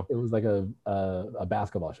pretty new. It was like a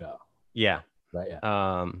basketball show. Yeah. Right.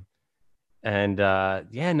 Yeah.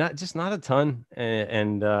 Not a ton.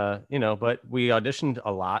 But we auditioned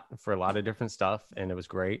a lot for a lot of different stuff, and it was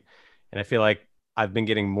great. And I feel like I've been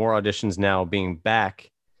getting more auditions now being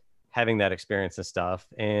back, having that experience and stuff.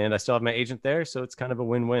 And I still have my agent there, so it's kind of a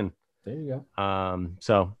win-win. There you go.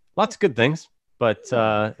 So lots of good things, but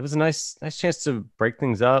it was a nice chance to break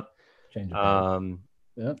things up. Change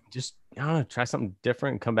Just try something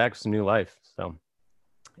different and come back with some new life. So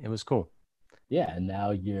it was cool. Yeah, and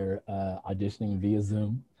now you're auditioning via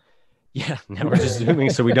Zoom. Yeah, now we're just Zooming,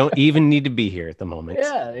 so we don't even need to be here at the moment.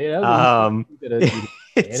 Yeah,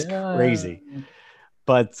 it's crazy.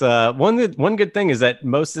 But one good thing is that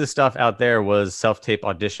most of the stuff out there was self-tape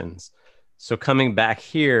auditions. So coming back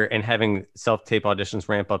here and having self-tape auditions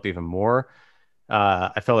ramp up even more,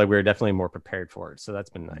 I felt like we were definitely more prepared for it. So that's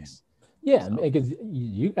been nice. Yeah, because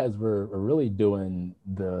you guys were really doing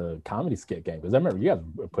the comedy skit game. Because I remember you guys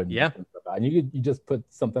were putting stuff out. And you just put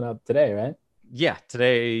something out today, right? Yeah,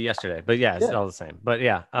 yesterday. But yeah, it's all the same. But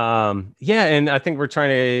yeah. And I think we're trying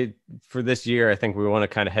to, for this year, I think we want to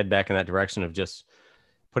kind of head back in that direction of just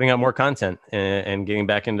putting out more content and getting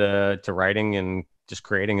back into writing and just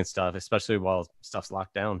creating and stuff, especially while stuff's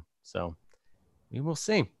locked down. So we will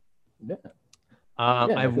see. Yeah.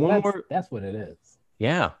 I have one more. That's what it is.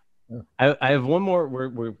 Yeah. I have one more.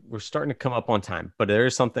 We're starting to come up on time, but there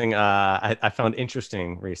is something I found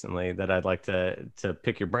interesting recently that I'd like to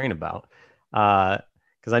pick your brain about.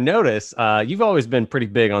 Because I noticed you've always been pretty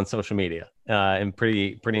big on social media and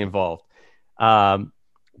pretty involved. But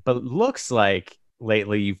it looks like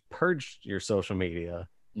lately you've purged your social media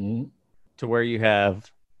to where you have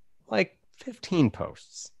like 15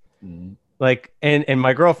 posts. Like, and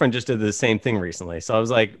my girlfriend just did the same thing recently. So I was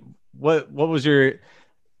like, what was your,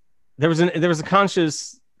 there was a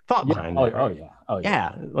conscious thought behind it. Oh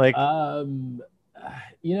yeah. Like,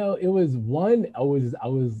 it was one, I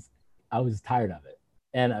was tired of it.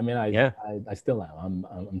 And I mean, I still am.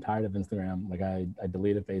 I'm tired of Instagram. Like I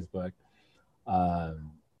deleted Facebook.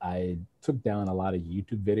 I took down a lot of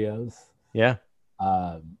YouTube videos. Yeah.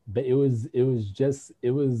 But it was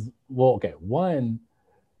one,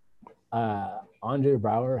 Andre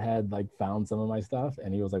Brower had like found some of my stuff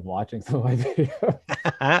and he was like watching some of my videos.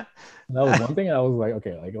 That was one thing. And I was like,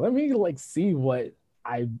 okay, like let me like see what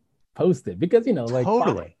I post it, because like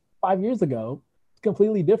Totally. 5 years ago, it's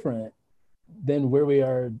completely different than where we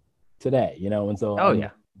are today, and so Oh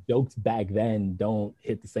yeah. jokes back then don't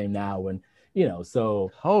hit the same now, and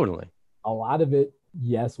so Totally. a lot of it,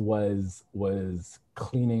 yes, was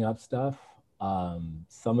cleaning up stuff.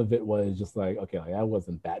 Some of it was just like, okay, like that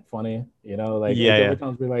wasn't that funny, like Yeah, there yeah. were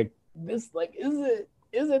times where like this, like, is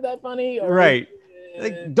it that funny, or Right.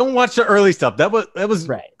 Like, don't watch the early stuff. That was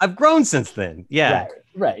right, I've grown since then. Yeah.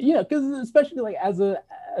 right, because especially like as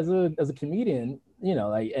a comedian,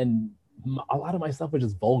 like, and a lot of my stuff was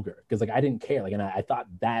just vulgar, because like I didn't care, like, and I thought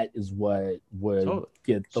that is what would Totally.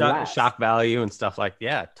 get the laughs. Shock value and stuff like,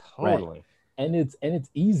 yeah, Right. totally. And it's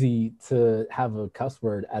easy to have a cuss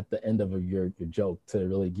word at the end of your joke to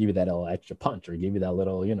really give you that little extra punch, or give you that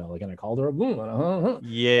little, like, and I called her a boom,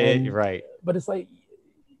 Yeah, and right. but it's like,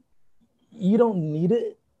 you don't need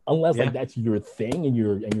it unless Yeah. like that's your thing, and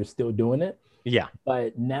you're still doing it. Yeah.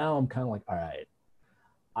 But now I'm kind of like, all right,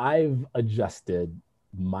 I've adjusted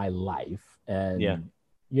my life, and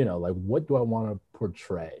Yeah. like, what do I want to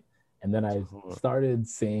portray? And then I started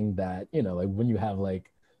seeing that, like, when you have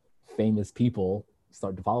like famous people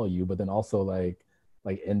start to follow you, but then also like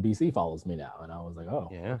NBC follows me now, and I was like, oh,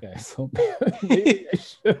 Yeah. okay, so maybe I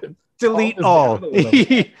should Delete calm this all. down a little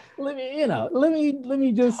bit. Let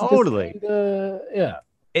me just Totally. yeah.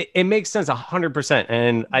 It makes sense 100%.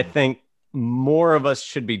 And I think more of us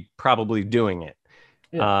should be probably doing it.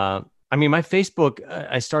 Yeah. I mean, my Facebook,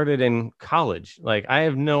 I started in college. Like, I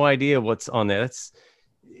have no idea what's on there.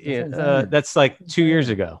 That's like 2 years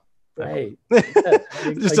ago. Right.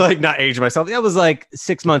 Just to like not age myself. That was like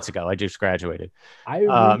 6 months ago. I just graduated. I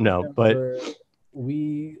No, but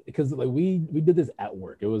because like we did this at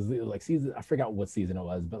work. It was like season, I forgot what season it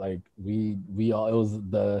was, but like we all, it was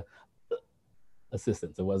the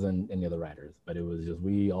assistants. It wasn't any of the writers, but it was just,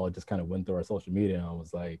 we all just kind of went through our social media, and I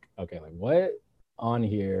was like, okay, like, what on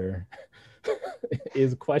here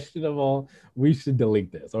is questionable? We should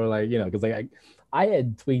delete this, or like, because like I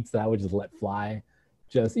had tweets that I would just let fly,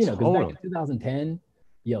 just because back in 2010,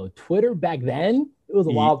 Twitter back then, it was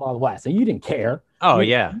a wild west, and you didn't care. Oh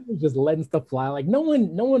yeah, you were just letting stuff fly. Like no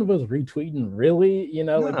one was retweeting really.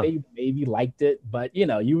 Like they maybe liked it, but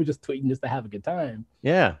you were just tweeting just to have a good time.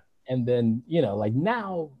 Yeah. And then like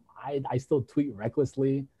now, I still tweet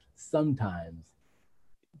recklessly sometimes.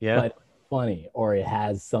 Yeah. But funny, or it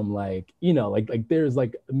has some like like there's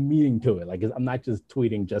like a meaning to it. Like I'm not just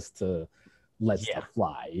tweeting just to let stuff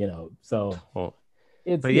fly. So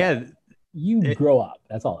it's you grow up.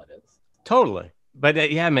 That's all it is. Totally.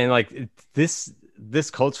 But yeah, man, like this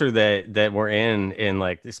culture that we're in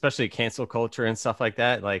like, especially cancel culture and stuff like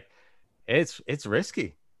that, like it's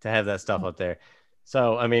risky to have that stuff up there.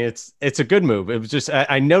 So I mean, it's a good move. It was just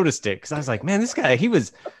I noticed it because I was like, man, this guy, he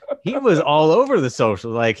was all over the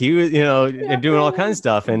social, like he was and doing all kinds of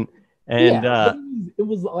stuff, and it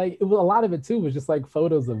was a lot of it too was just like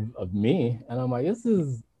photos of me, and I'm like, this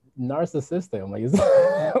is narcissistic. I'm like, is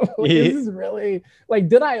this really, like,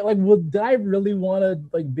 did I really want to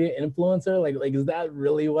like be an influencer? Like is that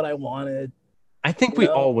really what I wanted? I think we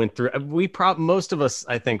all went through. Most of us,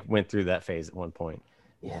 I think, went through that phase at one point.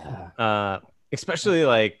 Yeah. Especially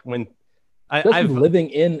like when I've living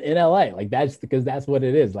in LA, like that's because that's what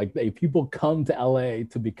it is. Like people come to LA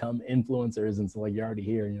to become influencers, and so like you're already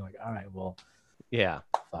here, and you're like, all right, well, yeah,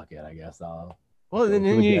 fuck it, I guess I'll. Well, then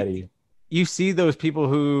you see those people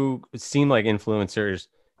who seem like influencers,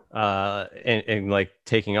 and like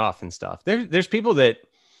taking off and stuff. There's people that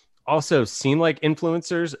also seem like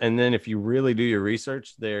influencers, and then if you really do your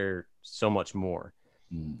research, they're so much more.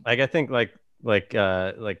 Like I think like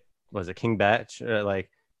was it King Batch? Like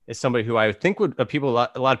is somebody who I think would a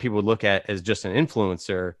lot of people would look at as just an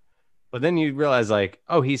influencer, but then you realize like,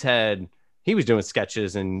 oh, he was doing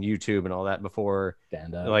sketches and YouTube and all that before,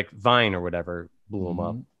 like Vine or whatever blew him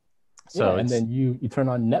up. So and then you turn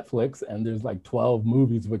on Netflix and there's like 12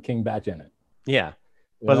 movies with King Batch in it. Yeah,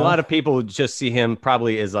 but a lot of people just see him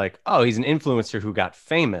probably as like, oh, he's an influencer who got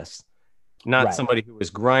famous, not somebody who was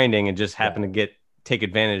grinding and just happened to take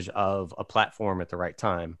advantage of a platform at the right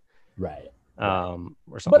time. Right.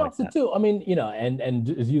 Or something. But also too, I mean, and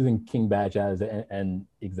just using King Batch as an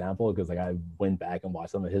example, because like I went back and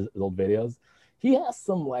watched some of his old videos. He has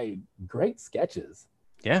some like great sketches.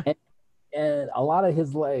 Yeah. And a lot of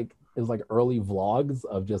his like early vlogs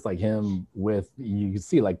of just like him with, you can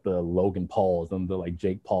see like the Logan Pauls and the like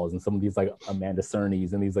Jake Pauls and some of these like Amanda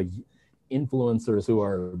Cerny's and these like influencers who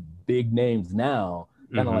are big names now.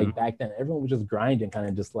 Kind of like back then, everyone was just grinding, kind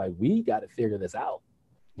of just like, we got to figure this out.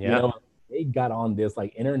 Yeah. They got on this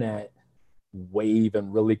like internet wave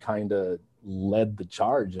and really kind of led the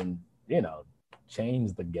charge and,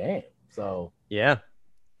 changed the game. So yeah,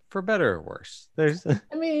 for better or worse. There's,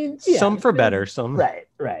 I mean, some for better, some right.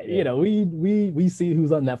 Yeah. We see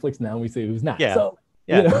who's on Netflix now, and we see who's not. Yeah. So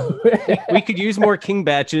yeah, we could use more King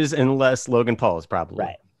batches and less Logan Pauls, probably.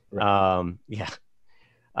 Right. Yeah.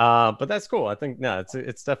 But that's cool. I think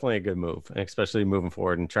it's definitely a good move, especially moving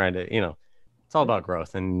forward and trying to, it's all about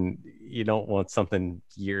growth, and you don't want something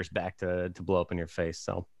years back to blow up in your face.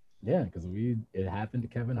 So yeah, because it happened to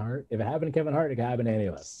Kevin Hart. If it happened to Kevin Hart, it could happen to any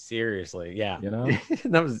of us. Seriously, yeah.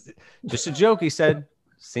 That was just a joke. He said,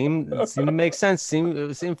 seemed to make sense.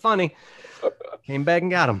 Seemed funny. Came back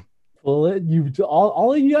and got him. Well,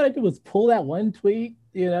 all you gotta do is pull that one tweet.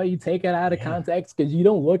 You take it out of context, because you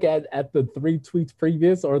don't look at the 3 tweets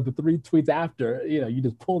previous or the 3 tweets after. You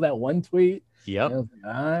just pull that one tweet. Yep. All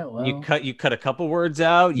right. Well, you cut a couple words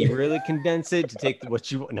out. You really condense it to take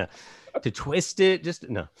what you want. To twist it, that's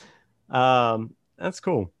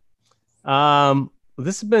cool.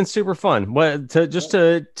 This has been super fun.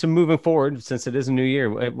 To moving forward, since it is a new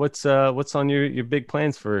year, what's on your big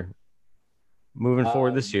plans for moving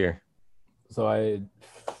forward this year? So I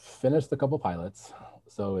finished a couple pilots,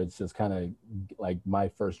 so it's just kind of like my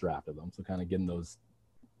first draft of them. So kind of getting those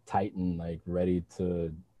tight and like ready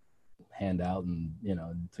to hand out, and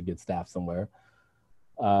to get staff somewhere.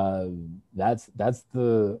 That's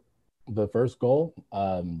the first goal.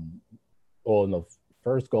 The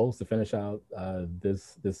first goal is to finish out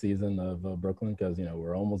this season of Brooklyn, because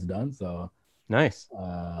we're almost done. So nice.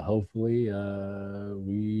 Hopefully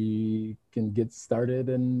we can get started,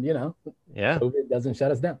 and COVID doesn't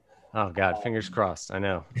shut us down. Oh God, fingers crossed. I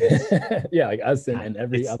know. Yeah, like us and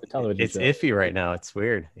every other television it's show. Iffy right now. It's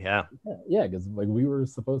weird. Yeah, because like we were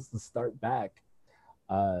supposed to start back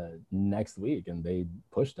next week, and they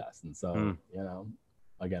pushed us, and so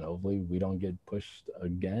again, hopefully we don't get pushed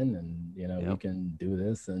again, and we can do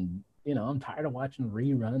this. And I'm tired of watching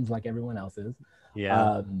reruns like everyone else is.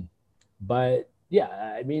 Yeah. But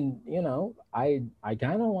yeah, I mean, I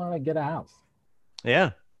kind of want to get a house.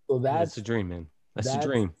 Yeah. So that's a dream, man. That's a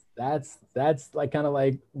dream. That's like kind of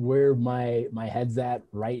like where my head's at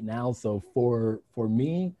right now. So for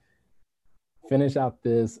me, finish out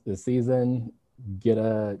this season, get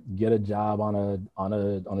a job on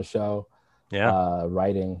a show. Yeah.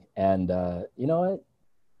 Writing, and you know what?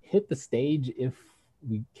 Hit the stage if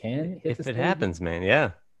we can. If it happens, man.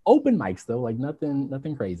 Yeah. Open mics though, like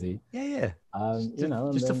nothing crazy. Yeah.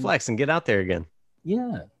 Just to flex and get out there again.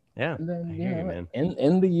 Yeah. Yeah. And then man.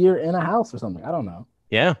 End the year in a house or something. I don't know.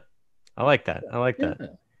 Yeah. I like that.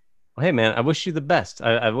 That. Well, hey man, I wish you the best.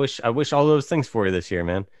 I wish all those things for you this year,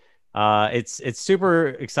 man. It's super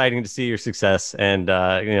exciting to see your success, and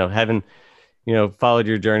having followed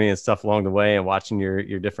your journey and stuff along the way, and watching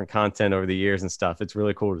your different content over the years and stuff. It's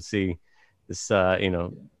really cool to see this,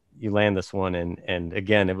 you land this one. And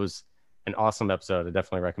again, it was an awesome episode. I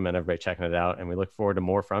definitely recommend everybody checking it out, and we look forward to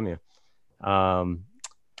more from you.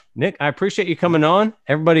 Nick, I appreciate you coming on.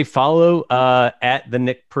 Everybody follow at the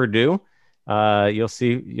Nick Perdue. You'll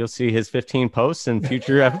see his 15 posts and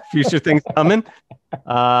future things coming.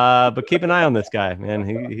 But keep an eye on this guy,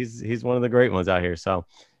 man. He's one of the great ones out here. So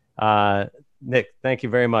Nick, thank you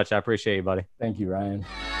very much. I appreciate you, buddy. Thank you, Ryan.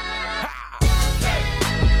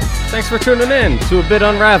 Thanks for tuning in to A Bit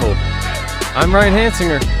Unraveled. I'm Ryan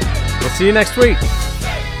Hansinger. We'll see you next week.